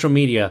any social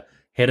media,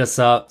 hit us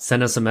up,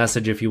 send us a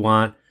message if you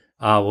want.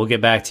 We'll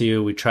get back to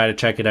you. We try to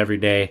check it every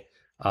day.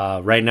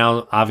 Right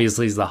now,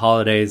 obviously, it's the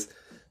holidays,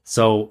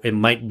 so it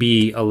might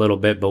be a little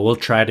bit, but we'll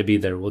try to be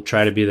there. We'll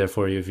try to be there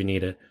for you if you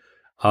need it.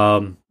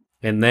 And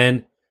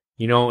then,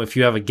 if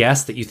you have a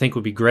guest that you think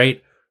would be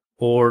great,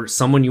 or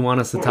someone you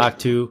want us to talk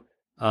to,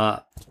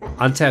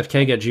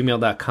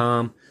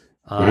 untappedkeg@gmail.com.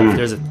 If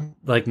there's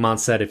like Mont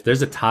said, if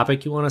there's a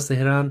topic you want us to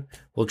hit on,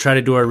 we'll try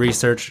to do our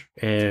research,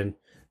 and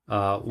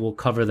we'll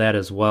cover that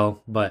as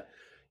well. But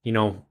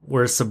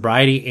we're a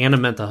sobriety and a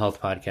mental health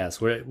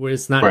podcast.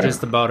 It's not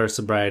just about our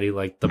sobriety,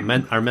 like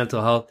our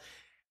mental health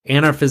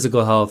and our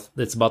physical health.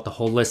 It's about the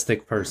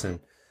holistic person,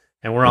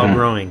 and we're all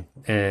growing,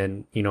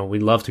 and we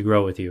love to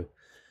grow with you.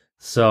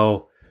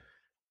 So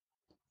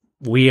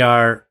we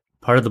are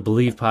part of the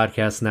Believe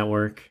Podcast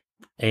Network,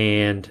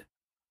 and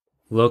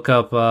look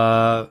up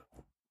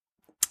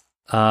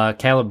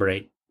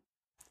Calibrate.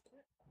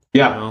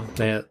 Yeah,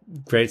 they have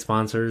great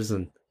sponsors,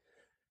 and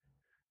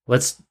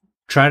let's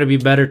try to be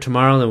better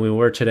tomorrow than we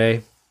were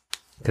today,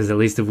 because at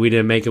least if we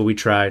didn't make it, we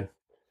tried.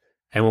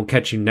 And we'll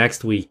catch you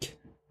next week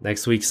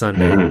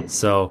Sunday.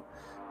 So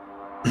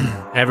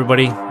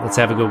everybody, let's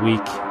have a good week.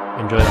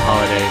 Enjoy the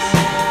holidays.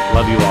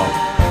 Love you all.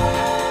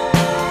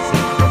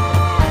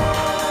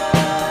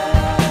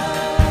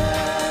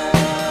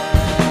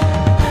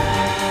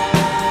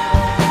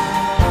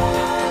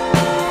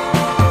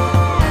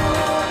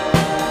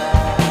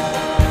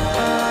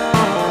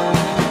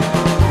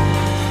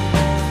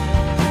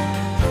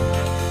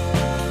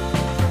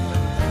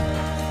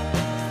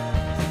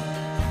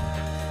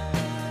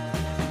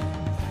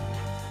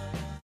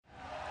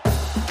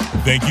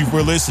 Thank you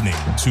for listening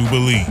to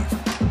Believe.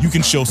 You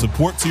can show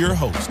support to your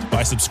host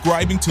by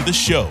subscribing to the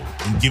show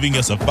and giving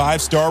us a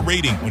 5-star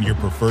rating on your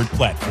preferred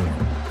platform.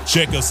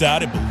 Check us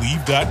out at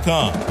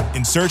Believe.com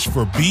and search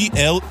for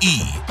BLEAV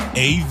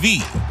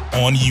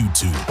on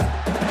YouTube.